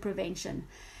is true prevention.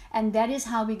 And that is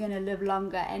how we're going to live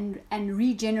longer and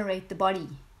regenerate the body.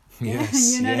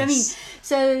 Yes, you know what I mean?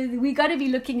 So we got to be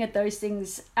looking at those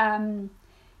things. The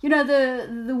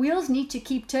wheels need to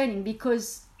keep turning,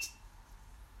 because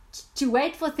to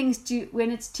wait for things when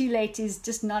it's too late is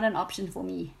just not an option for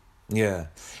me. Yeah,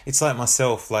 it's like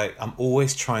myself, like I'm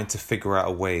always trying to figure out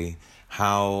a way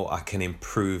how I can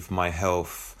improve my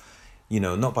health,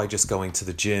 not by just going to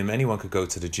the gym. Anyone could go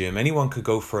to the gym, anyone could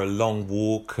go for a long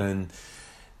walk, and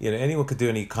anyone could do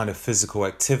any kind of physical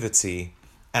activity,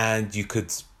 and you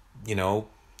could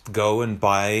go and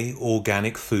buy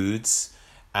organic foods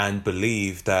and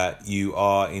believe that you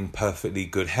are in perfectly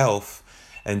good health,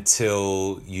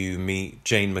 until you meet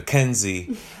Jane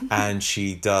Mckenzie and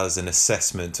she does an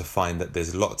assessment to find that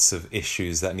there's lots of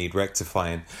issues that need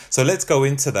rectifying. So let's go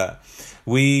into that.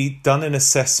 We done an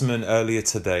assessment earlier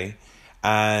today,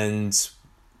 and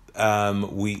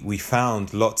we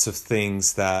found lots of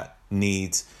things that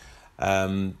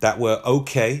that were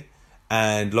okay,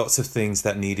 and lots of things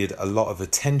that needed a lot of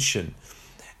attention.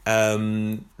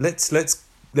 Let's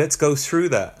go through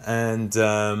that,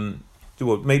 and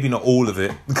well, maybe not all of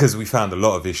it, because we found a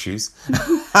lot of issues.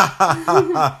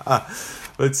 But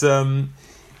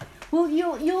well,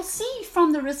 you'll see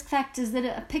from the risk factors that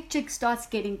a picture starts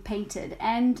getting painted.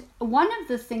 And one of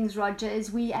the things, Roger,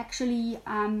 is we actually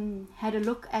had a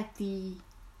look at the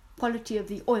quality of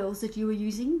the oils that you were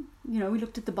using. We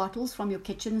looked at the bottles from your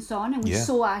kitchen and so on, and we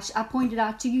saw, I pointed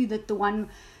out to you that the one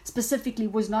specifically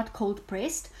was not cold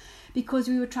pressed, because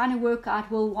we were trying to work out,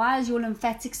 well, why is your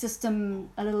lymphatic system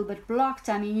a little bit blocked?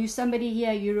 I mean, you're somebody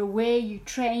here, you're aware, you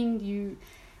trained, you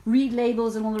read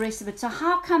labels and all the rest of it. So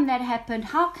how come that happened?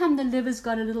 How come the liver's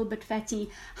got a little bit fatty?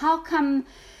 How come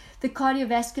the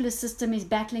cardiovascular system is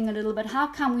battling a little bit? How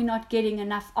come we're not getting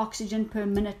enough oxygen per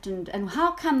minute? And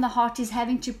how come the heart is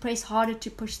having to press harder to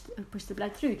push the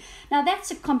blood through? Now, that's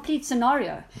a complete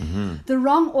scenario. The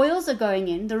wrong oils are going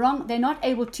in. They're not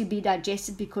able to be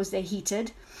digested because they're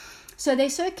heated. So they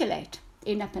circulate,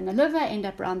 end up in the liver, end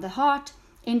up around the heart,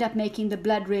 end up making the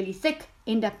blood really thick,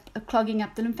 end up clogging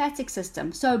up the lymphatic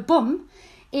system. So boom,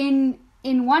 in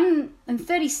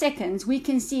 30 seconds, we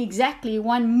can see exactly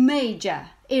one major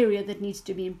area that needs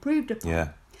to be improved upon.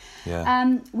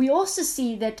 Yeah. We also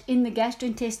see that in the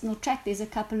gastrointestinal tract, there's a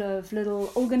couple of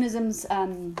little organisms,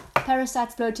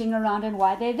 parasites floating around, and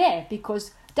why they're there,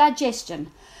 because digestion.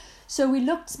 So we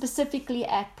looked specifically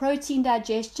at protein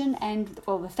digestion and,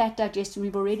 the fat digestion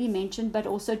we've already mentioned, but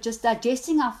also just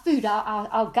digesting our food.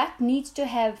 Our gut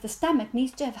the stomach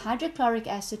needs to have hydrochloric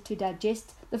acid to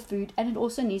digest the food, and it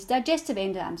also needs digestive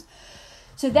enzymes.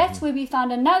 So that's where we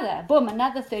found another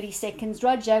 30 seconds.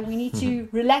 Roger, we need to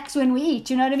relax when we eat,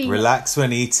 you know what I mean? Relax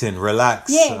when eating,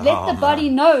 relax. Yeah, let the body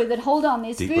know that, hold on,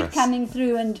 there's Deep food breaths. coming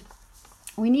through, and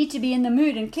we need to be in the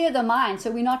mood and clear the mind, so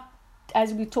we're not,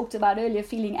 as we talked about earlier,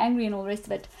 feeling angry and all the rest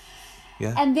of it.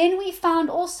 Yeah. And then we found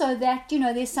also that,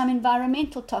 there's some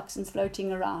environmental toxins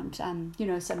floating around, some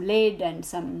lead and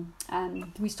some,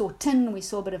 we saw tin, we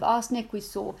saw a bit of arsenic, we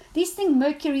saw these things,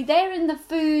 mercury, they're in the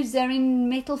foods, they're in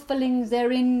metal fillings,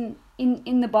 they're in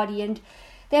the body, and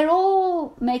they're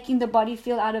all making the body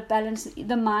feel out of balance,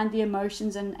 the mind, the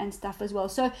emotions, and stuff as well.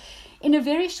 So in a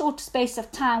very short space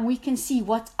of time, we can see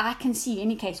I can see, in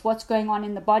any case, what's going on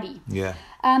in the body. Yeah.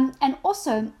 And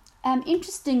also,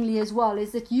 interestingly as well,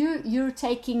 is that you're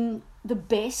taking the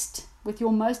best, with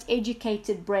your most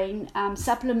educated brain,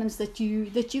 supplements that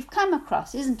you've come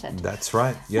across, isn't it? That's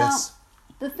right. Yes.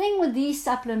 Now, the thing with these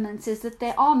supplements is that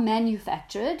they are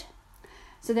manufactured.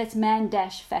 So that's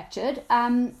man-factured.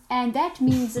 And that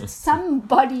means that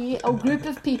somebody or group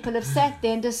of people have sat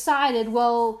there and decided,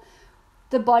 well,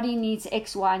 the body needs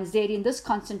X, Y, and Z in this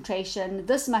concentration,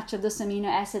 this much of this amino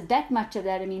acid, that much of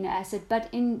that amino acid. But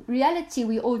in reality,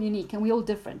 we're all unique and we're all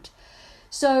different.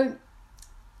 So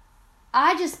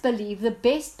I just believe the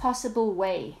best possible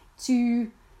way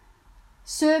to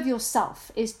serve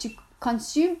yourself is to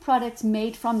consume products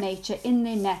made from nature in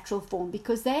their natural form,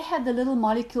 because they have the little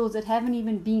molecules that haven't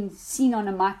even been seen on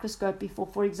a microscope before,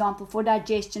 for example, for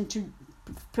digestion, to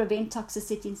prevent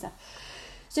toxicity and stuff.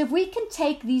 So if we can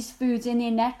take these foods in their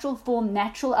natural form,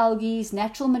 natural algae,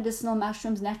 natural medicinal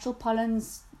mushrooms, natural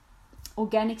pollens,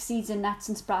 organic seeds and nuts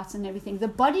and sprouts and everything, the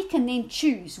body can then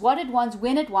choose what it wants,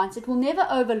 when it wants. It will never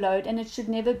overload, and it should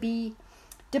never be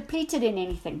depleted in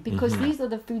anything, because these are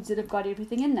the foods that have got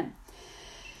everything in them.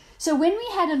 So when we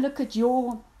had a look at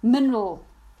your mineral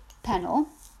panel,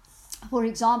 for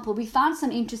example, we found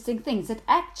some interesting things, that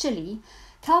actually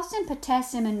calcium,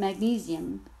 potassium, and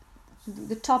magnesium,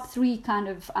 the top three kind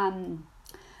of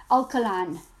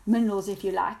alkaline minerals, if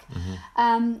you like,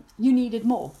 you needed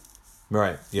more.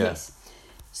 Right, yeah. Yes.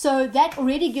 So that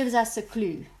already gives us a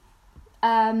clue.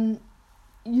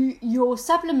 Your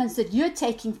supplements that you're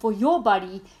taking for your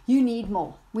body, you need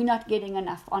more. We're not getting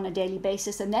enough on a daily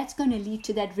basis, and that's going to lead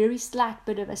to that very slight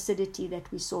bit of acidity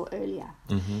that we saw earlier.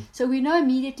 So we know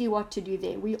immediately what to do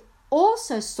there. We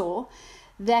also saw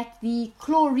that the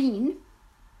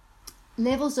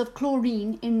levels of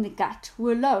chlorine in the gut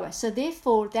were lower, so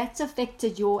therefore that's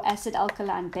affected your acid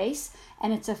alkaline base,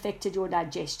 and it's affected your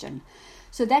digestion.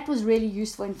 So that was really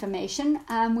useful information.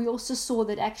 We also saw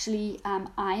that actually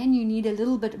iron, you need a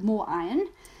little bit more iron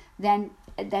than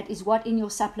that is what in your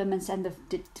supplements and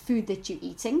the food that you're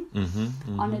eating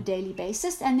on a daily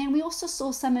basis. And then we also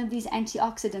saw some of these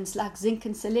antioxidants like zinc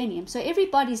and selenium. So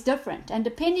everybody's different, and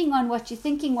depending on what you're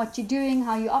thinking, what you're doing,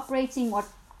 how you're operating, what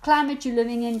climate you're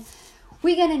living in,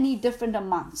 we're going to need different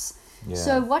amounts. Yeah.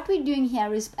 So what we're doing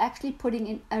here is actually putting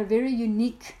in a very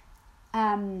unique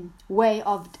way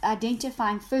of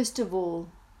identifying, first of all,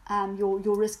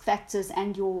 your risk factors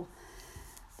and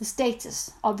the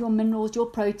status of your minerals, your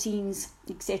proteins,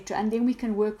 etc. And then we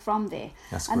can work from there.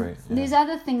 That's and great. Yeah. There's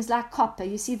other things like copper.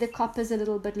 You see the copper's a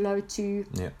little bit low too.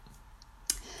 Yeah.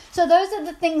 So those are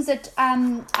the things that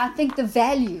I think the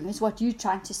value is what you're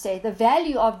trying to say. The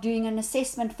value of doing an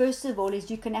assessment, first of all, is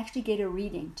you can actually get a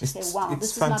reading to say, wow,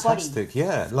 this is my body. It's fantastic,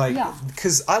 yeah.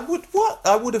 Because I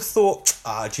would have thought,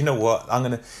 do you know what?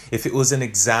 if it was an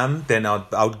exam, then I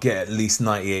would get at least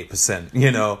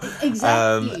 98%,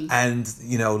 Exactly. And,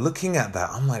 looking at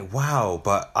that, I'm like, wow,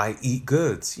 but I eat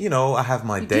good. I have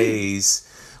my days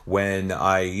when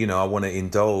I want to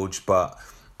indulge, but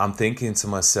I'm thinking to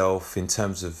myself in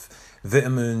terms of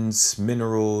vitamins,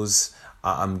 minerals,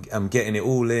 I'm getting it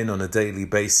all in on a daily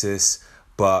basis,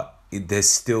 but there's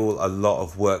still a lot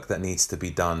of work that needs to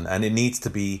be done, and it needs to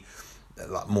be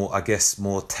more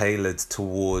tailored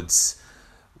towards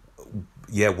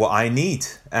what I need.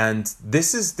 And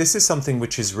this is something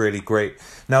which is really great.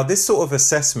 Now, this sort of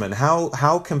assessment,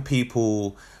 how can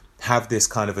people have this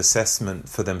kind of assessment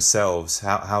for themselves?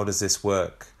 How does this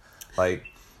work?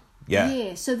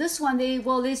 Yeah, so this one,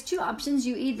 there's two options.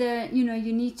 You either,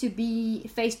 you need to be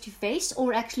face-to-face,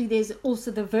 or actually there's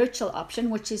also the virtual option,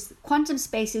 which is quantum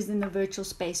space is in the virtual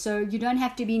space. So you don't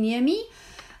have to be near me.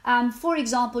 For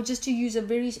example, just to use a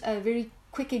very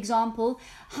quick example,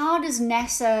 how does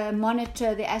NASA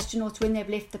monitor the astronauts when they've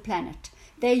left the planet?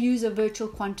 They use a virtual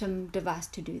quantum device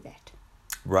to do that.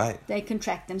 Right. They can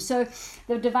track them. So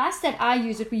the device that I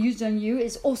use, that we used on you,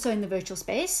 is also in the virtual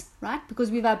space, right?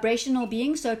 Because we're vibrational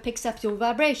beings, so it picks up your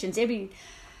vibrations. Every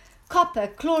copper,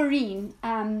 chlorine,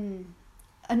 and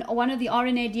one of the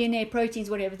RNA, DNA,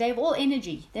 proteins, whatever, they have all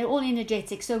energy. They're all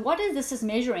energetic. So what this is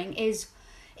measuring is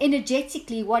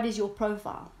energetically what is your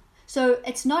profile. So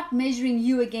it's not measuring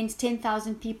you against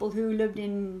 10,000 people who lived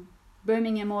in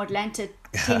Birmingham or Atlanta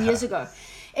 10 years ago.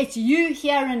 It's you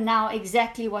here and now,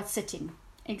 exactly what's sitting.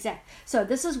 Exact. So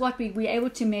this is what we're able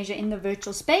to measure in the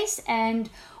virtual space. And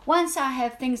once I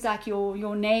have things like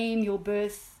your name, your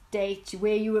birth date,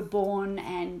 where you were born,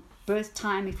 and birth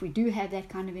time, if we do have that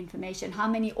kind of information, how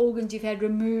many organs you've had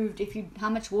removed, how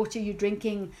much water you're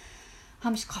drinking, how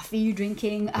much coffee you're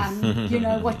drinking,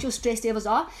 what your stress levels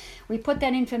are. We put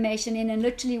that information in, and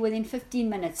literally within 15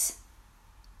 minutes,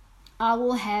 I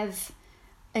will have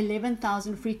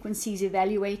 11,000 frequencies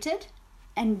evaluated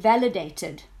and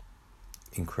validated.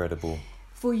 Incredible.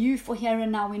 For you, for here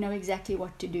and now, we know exactly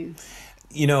what to do.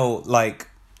 Like,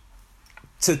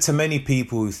 to many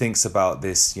people who thinks about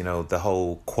this, the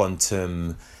whole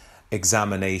quantum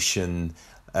examination,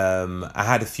 I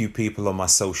had a few people on my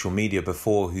social media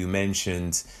before who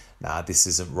mentioned, this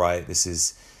isn't right.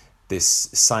 This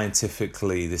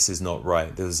scientifically, this is not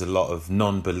right. There's a lot of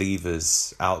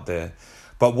non-believers out there.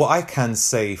 But what I can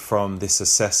say from this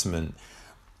assessment,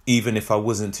 even if I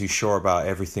wasn't too sure about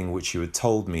everything which you had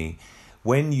told me,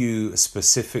 when you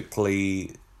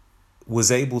specifically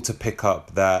was able to pick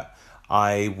up that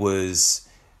I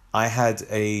had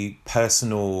a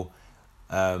personal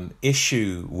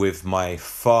issue with my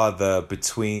father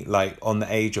between, like, on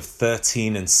the age of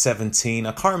 13 and 17.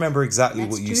 I can't remember exactly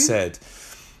what you said,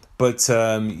 but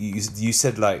you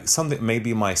said like something,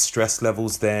 maybe my stress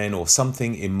levels then, or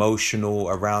something emotional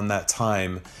around that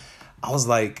time. I was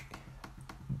like,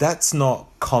 that's not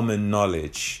common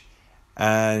knowledge.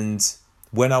 And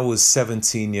when I was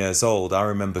 17 years old, I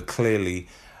remember clearly,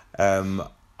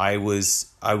 I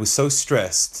was so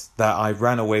stressed that I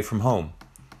ran away from home.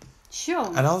 Sure.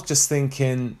 And I was just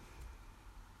thinking,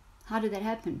 how did that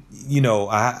happen?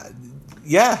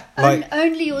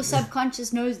 Only your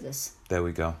subconscious knows this. There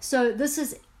we go. So this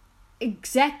is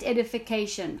exact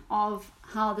edification of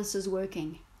how this is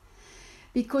working.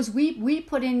 Because we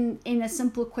put in a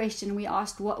simple question, we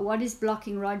asked what is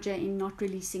blocking Roger in not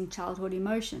releasing childhood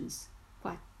emotions,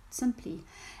 quite simply.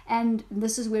 And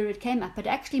this is where it came up. It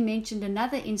actually mentioned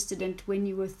another incident when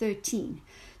you were 13.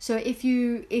 So if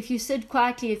you sit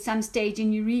quietly at some stage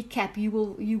and you recap, you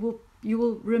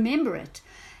will remember it.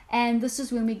 And this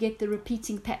is when we get the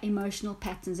repeating emotional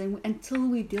patterns, and until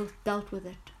we dealt with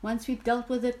it. Once we've dealt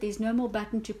with it, there's no more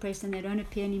button to press and they don't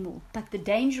appear anymore. But the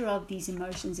danger of these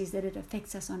emotions is that it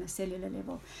affects us on a cellular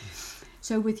level.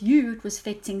 So with you, it was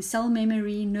affecting cell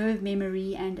memory, nerve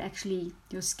memory, and actually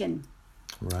your skin.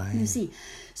 Right. You see.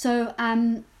 So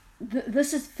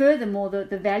this is furthermore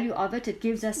the value of it. It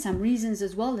gives us some reasons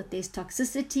as well that there's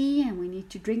toxicity and we need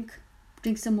to drink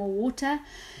some more water.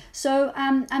 So,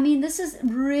 this is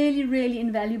really, really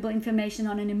invaluable information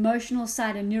on an emotional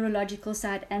side, a neurological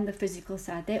side, and the physical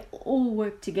side. They all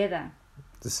work together.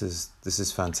 This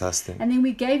is fantastic. And then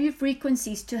we gave you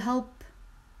frequencies to help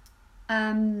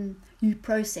you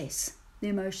process the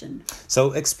emotion.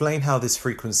 So explain how this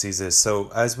frequencies is. So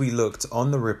as we looked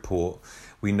on the report,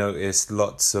 we noticed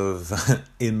lots of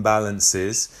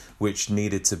imbalances which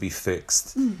needed to be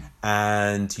fixed.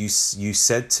 And you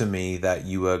said to me that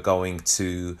you were going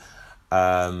to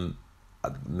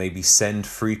maybe send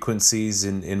frequencies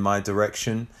in my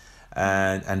direction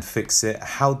and fix it.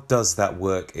 How does that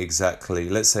work exactly?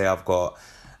 Let's say I've got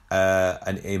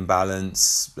an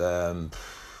imbalance.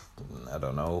 I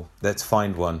don't know. Let's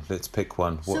find one. Let's pick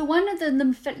one. So one of the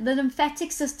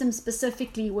lymphatic system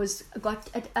specifically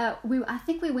I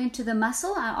think we went to the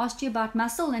muscle. I asked you about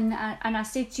muscle, and I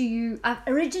said to you,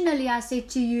 originally I said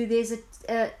to you, there's a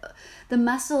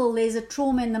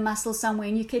trauma in the muscle somewhere,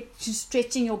 and you kept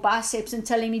stretching your biceps and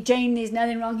telling me, Jane, there's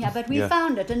nothing wrong here, but we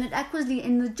found it, and it actually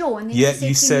in the jaw. And then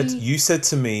you said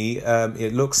to me,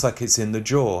 it looks like it's in the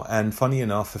jaw. And funny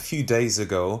enough, a few days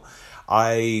ago,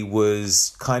 I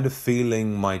was kind of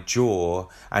feeling my jaw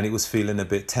and it was feeling a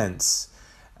bit tense,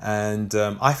 and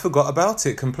I forgot about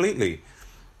it completely,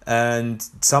 and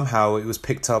somehow it was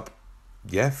picked up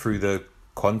through the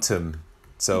quantum.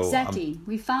 So exactly,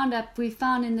 we found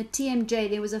in the TMJ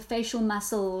there was a facial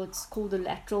muscle. It's called the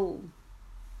lateral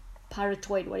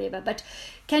parotoid, whatever. But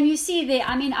can you see there?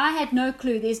 I had no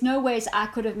clue. There's no ways I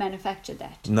could have manufactured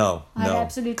that. No,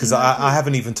 absolutely, because I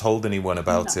haven't even told anyone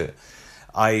about it.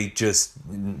 I just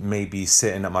maybe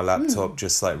sitting at my laptop,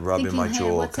 just like rubbing thinking, my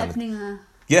jaw. What's happening?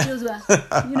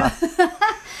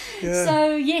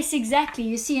 So yes, exactly.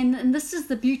 You see, and this is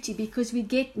the beauty, because we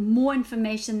get more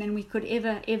information than we could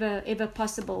ever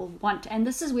possible want, and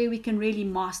this is where we can really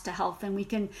master health, and we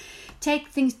can take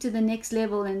things to the next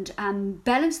level and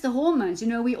balance the hormones.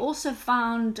 We also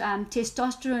found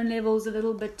testosterone levels a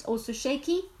little bit also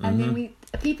shaky, and then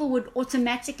people would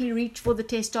automatically reach for the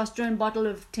testosterone bottle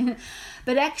of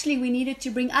but actually we needed to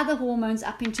bring other hormones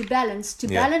up into balance to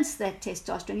balance that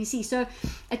testosterone, you see. So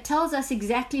it tells us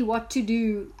exactly what to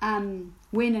do,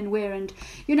 when and where. And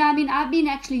I've been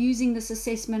actually using this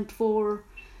assessment for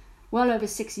well over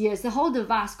 6 years. The whole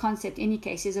device concept, in any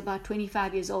case, is about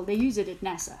 25 years old. They use it at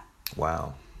NASA.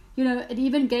 Wow. It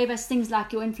even gave us things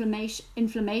like your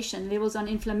inflammation levels on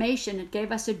inflammation. It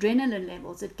gave us adrenaline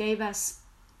levels. It gave us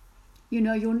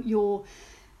your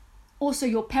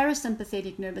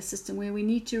parasympathetic nervous system, where we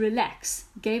need to relax,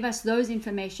 gave us those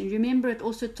information. Remember, it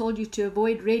also told you to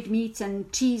avoid red meats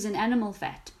and cheese and animal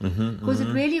fat, because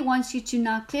it really wants you to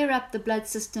now clear up the blood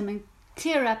system and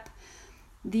clear up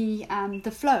the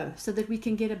flow, so that we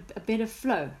can get a better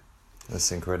flow.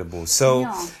 That's incredible. So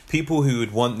people who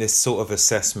would want this sort of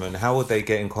assessment, how would they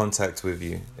get in contact with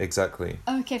you exactly?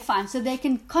 Okay, fine. So they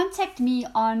can contact me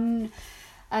on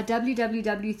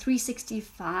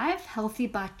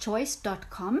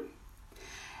www.365healthybychoice.com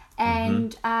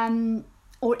and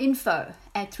or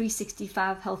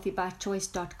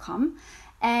info@365healthybychoice.com,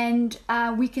 and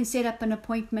we can set up an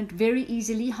appointment very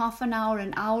easily, half an hour,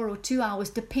 an hour, or 2 hours,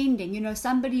 depending.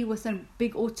 Somebody with a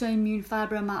big autoimmune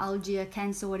fibromyalgia,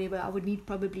 cancer, whatever, I would need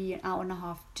probably an hour and a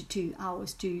half to 2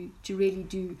 hours to really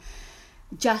do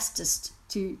justice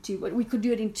to we could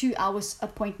do it in 2 hours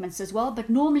appointments as well, but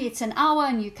normally it's an hour,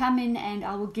 and you come in and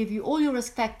I will give you all your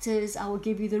risk factors, I will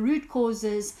give you the root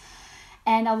causes,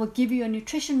 and I will give you a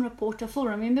nutrition report, a full,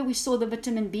 remember we saw the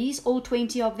vitamin Bs, all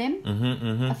 20 of them,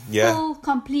 a full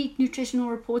complete nutritional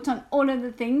report on all of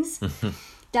the things,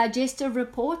 digestive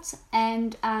reports,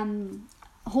 and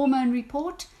hormone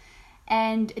report,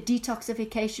 and a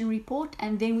detoxification report,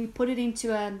 and then we put it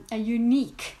into a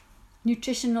unique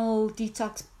nutritional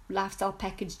detox lifestyle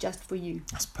package just for you.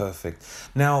 That's perfect.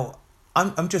 Now,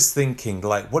 I'm just thinking,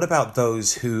 like, what about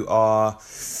those who are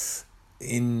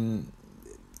in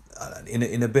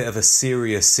a bit of a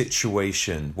serious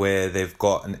situation where they've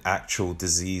got an actual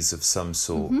disease of some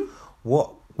sort?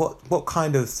 What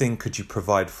kind of thing could you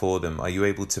provide for them? Are you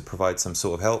able to provide some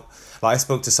sort of help? Like, I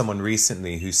spoke to someone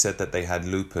recently who said that they had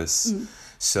lupus.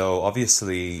 So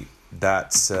obviously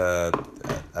that's a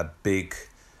big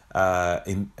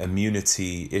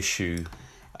immunity issue.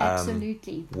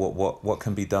 Absolutely. What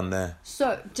can be done there?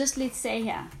 So just let's say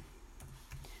here,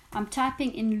 I'm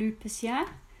typing in lupus here,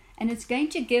 and it's going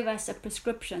to give us a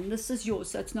prescription. This is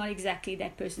yours, so it's not exactly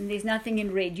that person. There's nothing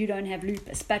in red. You don't have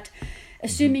lupus, but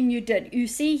assuming you did, you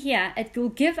see here, it will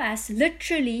give us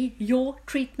literally your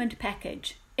treatment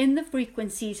package in the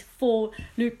frequencies for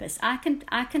lupus. I can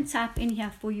type in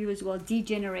here for you as well,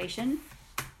 degeneration.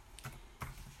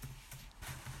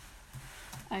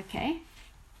 Okay,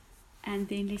 and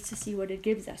then let's just see what it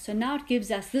gives us. So now it gives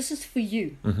us, this is for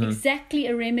you, exactly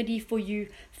a remedy for you.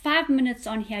 5 minutes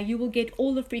on here, you will get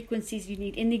all the frequencies you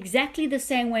need in exactly the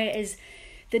same way as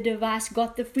the device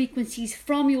got the frequencies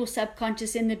from your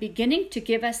subconscious in the beginning to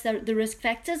give us the risk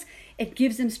factors. It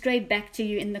gives them straight back to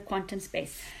you in the quantum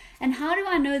space. And how do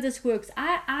I know this works?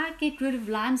 I get rid of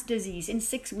Lyme's disease in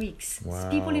 6 weeks. Wow.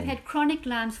 People who've had chronic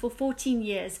Lyme's for 14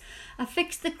 years. I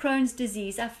fixed the Crohn's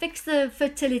disease. I fixed the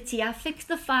fertility. I fixed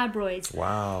the fibroids.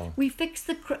 Wow. We fixed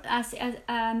the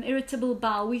irritable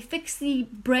bowel. We fixed the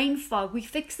brain fog. We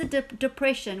fixed the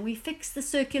depression. We fixed the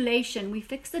circulation. We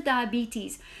fixed the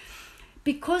diabetes.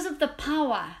 Because of the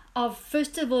power of,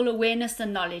 first of all, awareness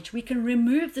and knowledge, we can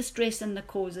remove the stress and the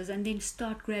causes and then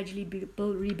start gradually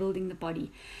rebuilding the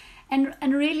body.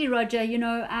 And really, Roger,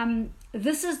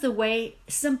 this is the way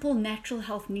simple natural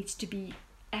health needs to be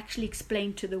actually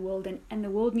explained to the world, and the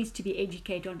world needs to be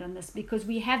educated on this, because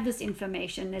we have this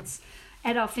information that's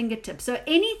at our fingertips. So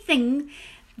anything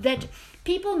that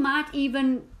people might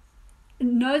even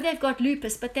know they've got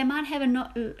lupus, but they might have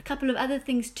a couple of other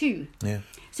things too. Yeah.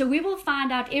 So we will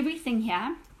find out everything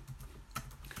here,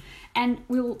 and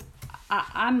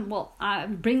I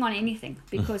bring on anything,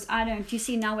 because I don't, you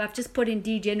see now I've just put in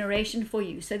degeneration for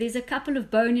you. So there's a couple of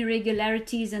bone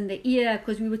irregularities in the ear,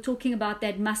 because we were talking about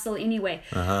that muscle anyway.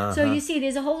 So you see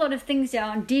there's a whole lot of things there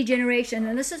on degeneration,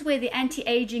 and this is where the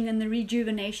anti-aging and the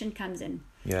rejuvenation comes in.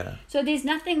 Yeah. So there's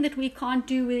nothing that we can't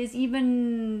do. There's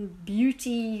even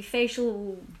beauty,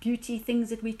 facial beauty things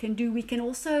that we can do. We can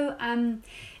also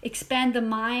expand the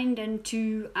mind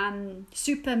into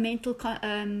super mental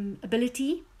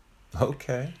ability.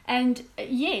 Okay. And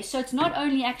so it's not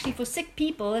only actually for sick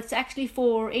people, it's actually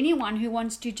for anyone who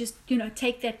wants to just,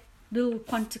 take that little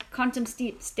quantum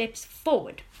steps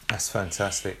forward. That's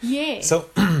fantastic. Yeah. So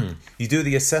you do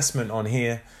the assessment on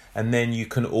here, and then you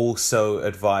can also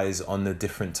advise on the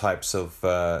different types of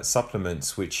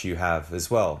supplements which you have as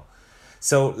well.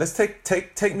 So let's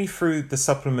take me through the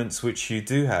supplements which you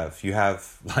do have. You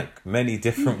have like many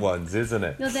different ones, isn't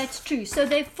it? No, that's true. So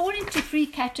they fall into 3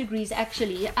 categories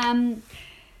actually.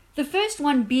 The first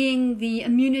one being the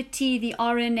immunity, the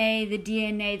RNA, the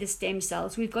DNA, the stem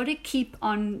cells. We've got to keep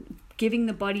on giving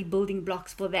the body building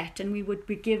blocks for that. And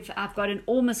I've got an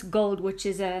Almost Gold, which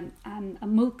is a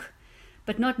milk,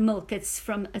 but not milk. It's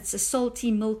a salty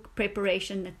milk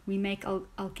preparation that we make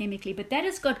alchemically. But that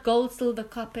has got gold, silver,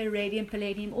 copper, radium,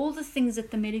 palladium, all the things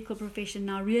that the medical profession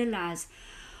now realize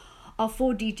are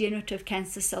for degenerative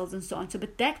cancer cells and so on.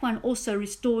 But that one also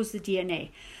restores the DNA.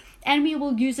 And we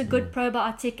will use a good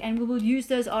probiotic, and we will use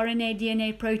those RNA,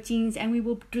 DNA proteins, and we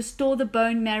will restore the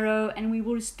bone marrow, and we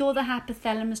will restore the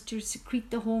hypothalamus to secrete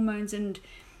the hormones and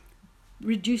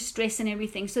reduce stress and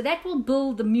everything. So that will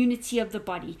build the immunity of the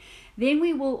body. Then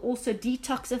we will also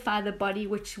detoxify the body,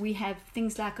 which we have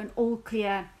things like an all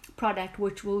clear product,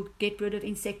 which will get rid of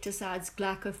insecticides,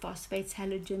 glycophosphates,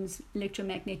 halogens,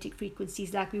 electromagnetic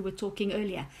frequencies, like we were talking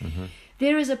earlier.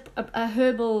 There is a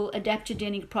herbal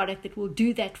adaptogenic product that will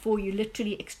do that for you,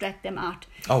 literally extract them out.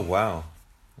 Oh, wow.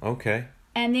 Okay.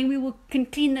 And then we can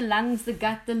clean the lungs, the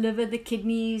gut, the liver, the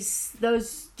kidneys,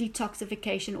 those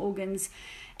detoxification organs.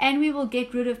 And we will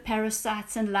get rid of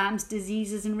parasites and Lyme's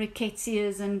diseases and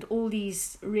rickettsias and all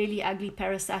these really ugly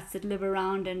parasites that live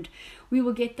around. And we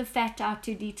will get the fat out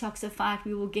to detoxify it.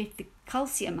 We will get the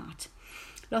calcium out.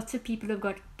 Lots of people have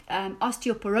got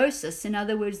osteoporosis. In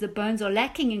other words, the bones are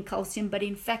lacking in calcium, but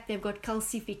in fact they've got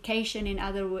calcification in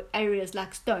other areas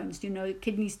like stones,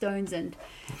 kidney stones, and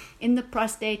in the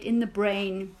prostate, in the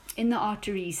brain, in the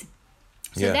arteries.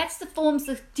 So that's the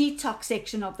detox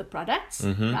section of the products,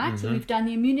 right? So we've done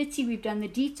the immunity, we've done the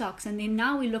detox, and then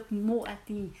now we look more at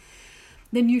the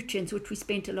nutrients, which we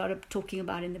spent a lot of talking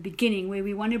about in the beginning, where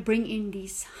we want to bring in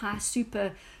these high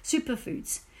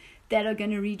superfoods that are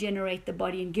going to regenerate the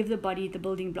body and give the body the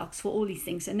building blocks for all these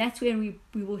things. And that's where we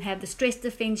will have the stress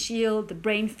defense shield, the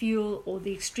brain fuel, or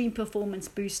the extreme performance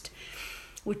boost,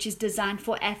 which is designed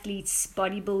for athletes,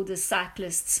 bodybuilders,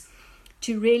 cyclists,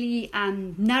 to really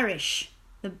nourish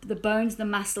the bones, the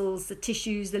muscles, the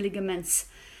tissues, the ligaments,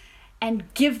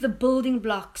 and give the building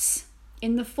blocks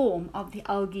in the form of the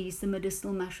algae, the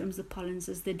medicinal mushrooms, the pollens,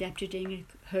 the adaptogenic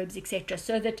herbs, etc.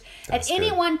 So that at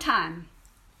any one time,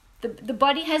 the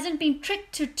body hasn't been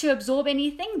tricked to absorb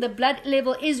anything. The blood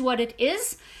level is what it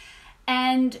is,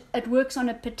 and it works on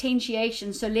a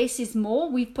potentiation. So less is more.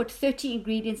 We've put 30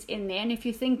 ingredients in there, and if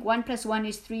you think 1 + 1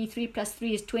 is 3, 3 +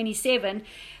 3 is 27,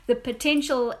 the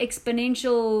potential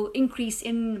exponential increase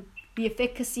in the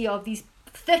efficacy of these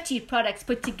 30 products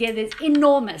put together is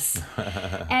enormous.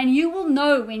 And you will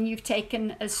know when you've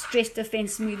taken a stress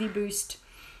defense smoothie boost.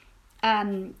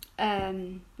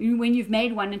 When you've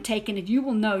made one and taken it, you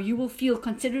will know, you will feel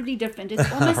considerably different.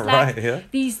 It's almost right,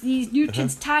 like these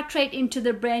nutrients titrate into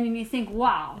the brain, and you think,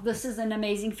 wow, this is an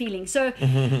amazing feeling. So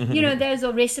those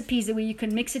are recipes where you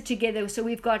can mix it together. So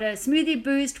we've got a smoothie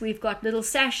boost, we've got little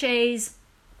sachets,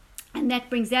 and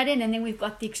that brings that in. And then we've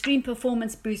got the extreme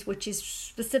performance boost, which is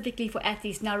specifically for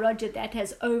athletes. Now, Roger, that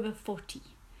has over 40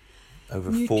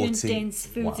 nutrient-dense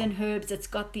foods and herbs. It's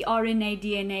got the RNA,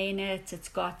 DNA in it. It's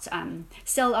got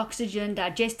cell oxygen,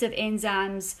 digestive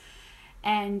enzymes,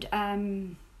 and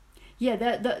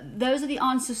those are the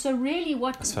answers. So really,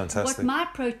 what my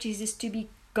approach is to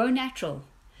go natural,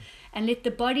 and let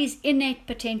the body's innate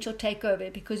potential take over,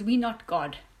 because we're not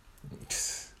God,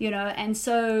 And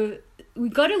so we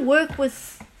got to work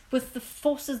with the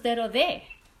forces that are there,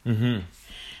 and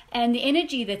the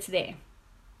energy that's there.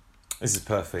 This is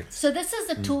perfect. So this is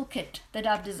a toolkit that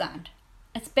I've designed.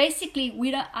 It's basically,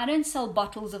 I don't sell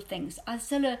bottles of things. I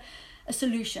sell a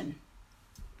solution.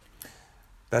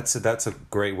 That's a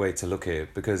great way to look at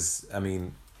it, because I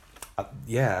mean,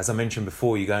 as I mentioned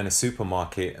before, you go in a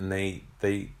supermarket and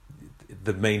the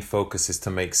main focus is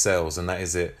to make sales, and that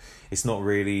is it. It's not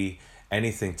really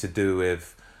anything to do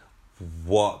with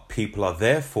what people are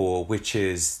there for, which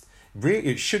is really,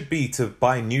 it should be to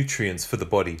buy nutrients for the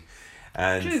body.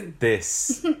 And True.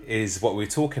 This is what we're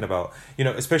talking about,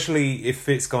 especially if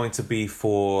it's going to be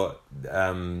for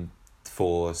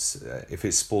if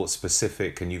it's sports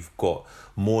specific and you've got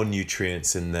more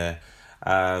nutrients in there,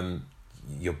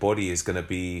 your body is going to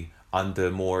be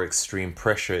under more extreme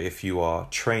pressure if you are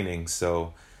training.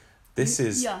 So this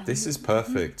is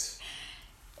perfect.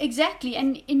 Exactly.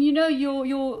 And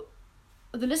your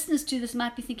the listeners to this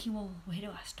might be thinking, well, where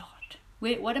do I start?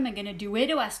 What am I going to do? Where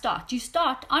do I start? You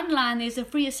start online. There's a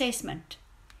free assessment.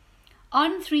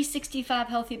 On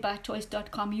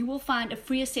 365healthybychoice.com, you will find a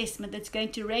free assessment that's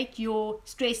going to rate your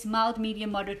stress mild,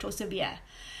 medium, moderate, or severe.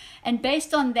 And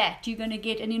based on that, you're going to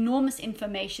get an enormous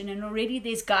information, and already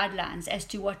there's guidelines as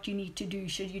to what you need to do.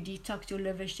 Should you detox your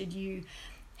liver? Should you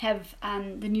have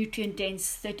the nutrient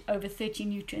dense, over 30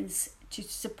 nutrients to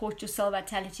support your cell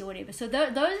vitality or whatever. So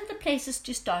those are the places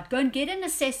to start. Go and get an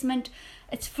assessment.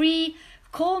 It's free.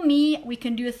 Call me. We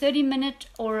can do a 30-minute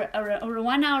or a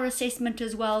 1-hour assessment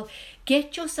as well.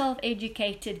 Get yourself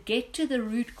educated. Get to the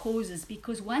root causes,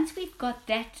 because once we've got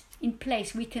that in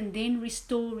place, we can then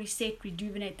restore, reset,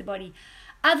 rejuvenate the body.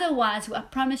 Otherwise, I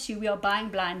promise you, we are buying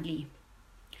blindly,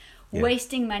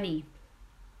 wasting money,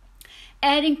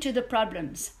 adding to the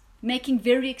problems, making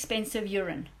very expensive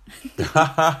urine.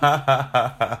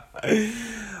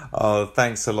 Oh,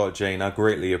 thanks a lot, Jane. I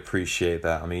greatly appreciate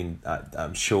that. I mean,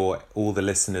 I'm sure all the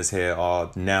listeners here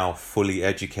are now fully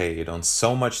educated on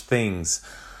so much things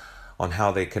on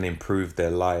how they can improve their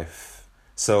life.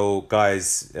 So,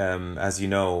 guys, as you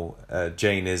know,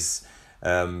 Jane is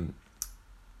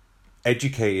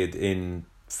educated in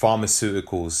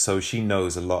pharmaceuticals, so she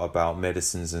knows a lot about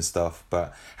medicines and stuff,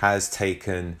 but has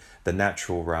taken the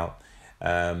natural route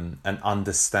and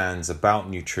understands about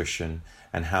nutrition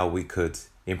and how we could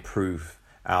improve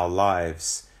our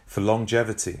lives for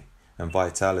longevity and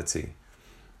vitality.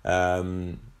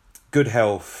 Good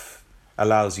health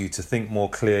allows you to think more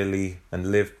clearly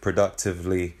and live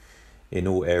productively in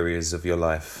all areas of your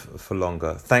life for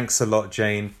longer. Thanks a lot,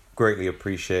 Jane. Greatly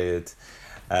appreciated.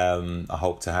 I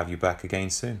hope to have you back again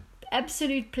soon.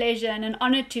 Absolute pleasure and an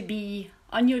honor to be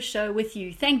on your show with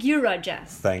you. Thank you, Roger.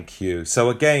 Thank you. So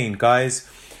again, guys,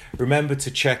 remember to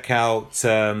check out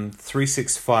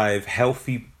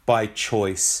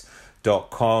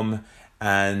 365healthybychoice.com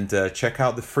and check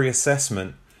out the free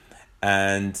assessment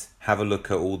and have a look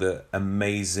at all the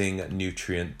amazing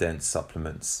nutrient-dense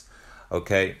supplements.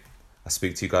 Okay, I'll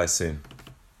speak to you guys soon.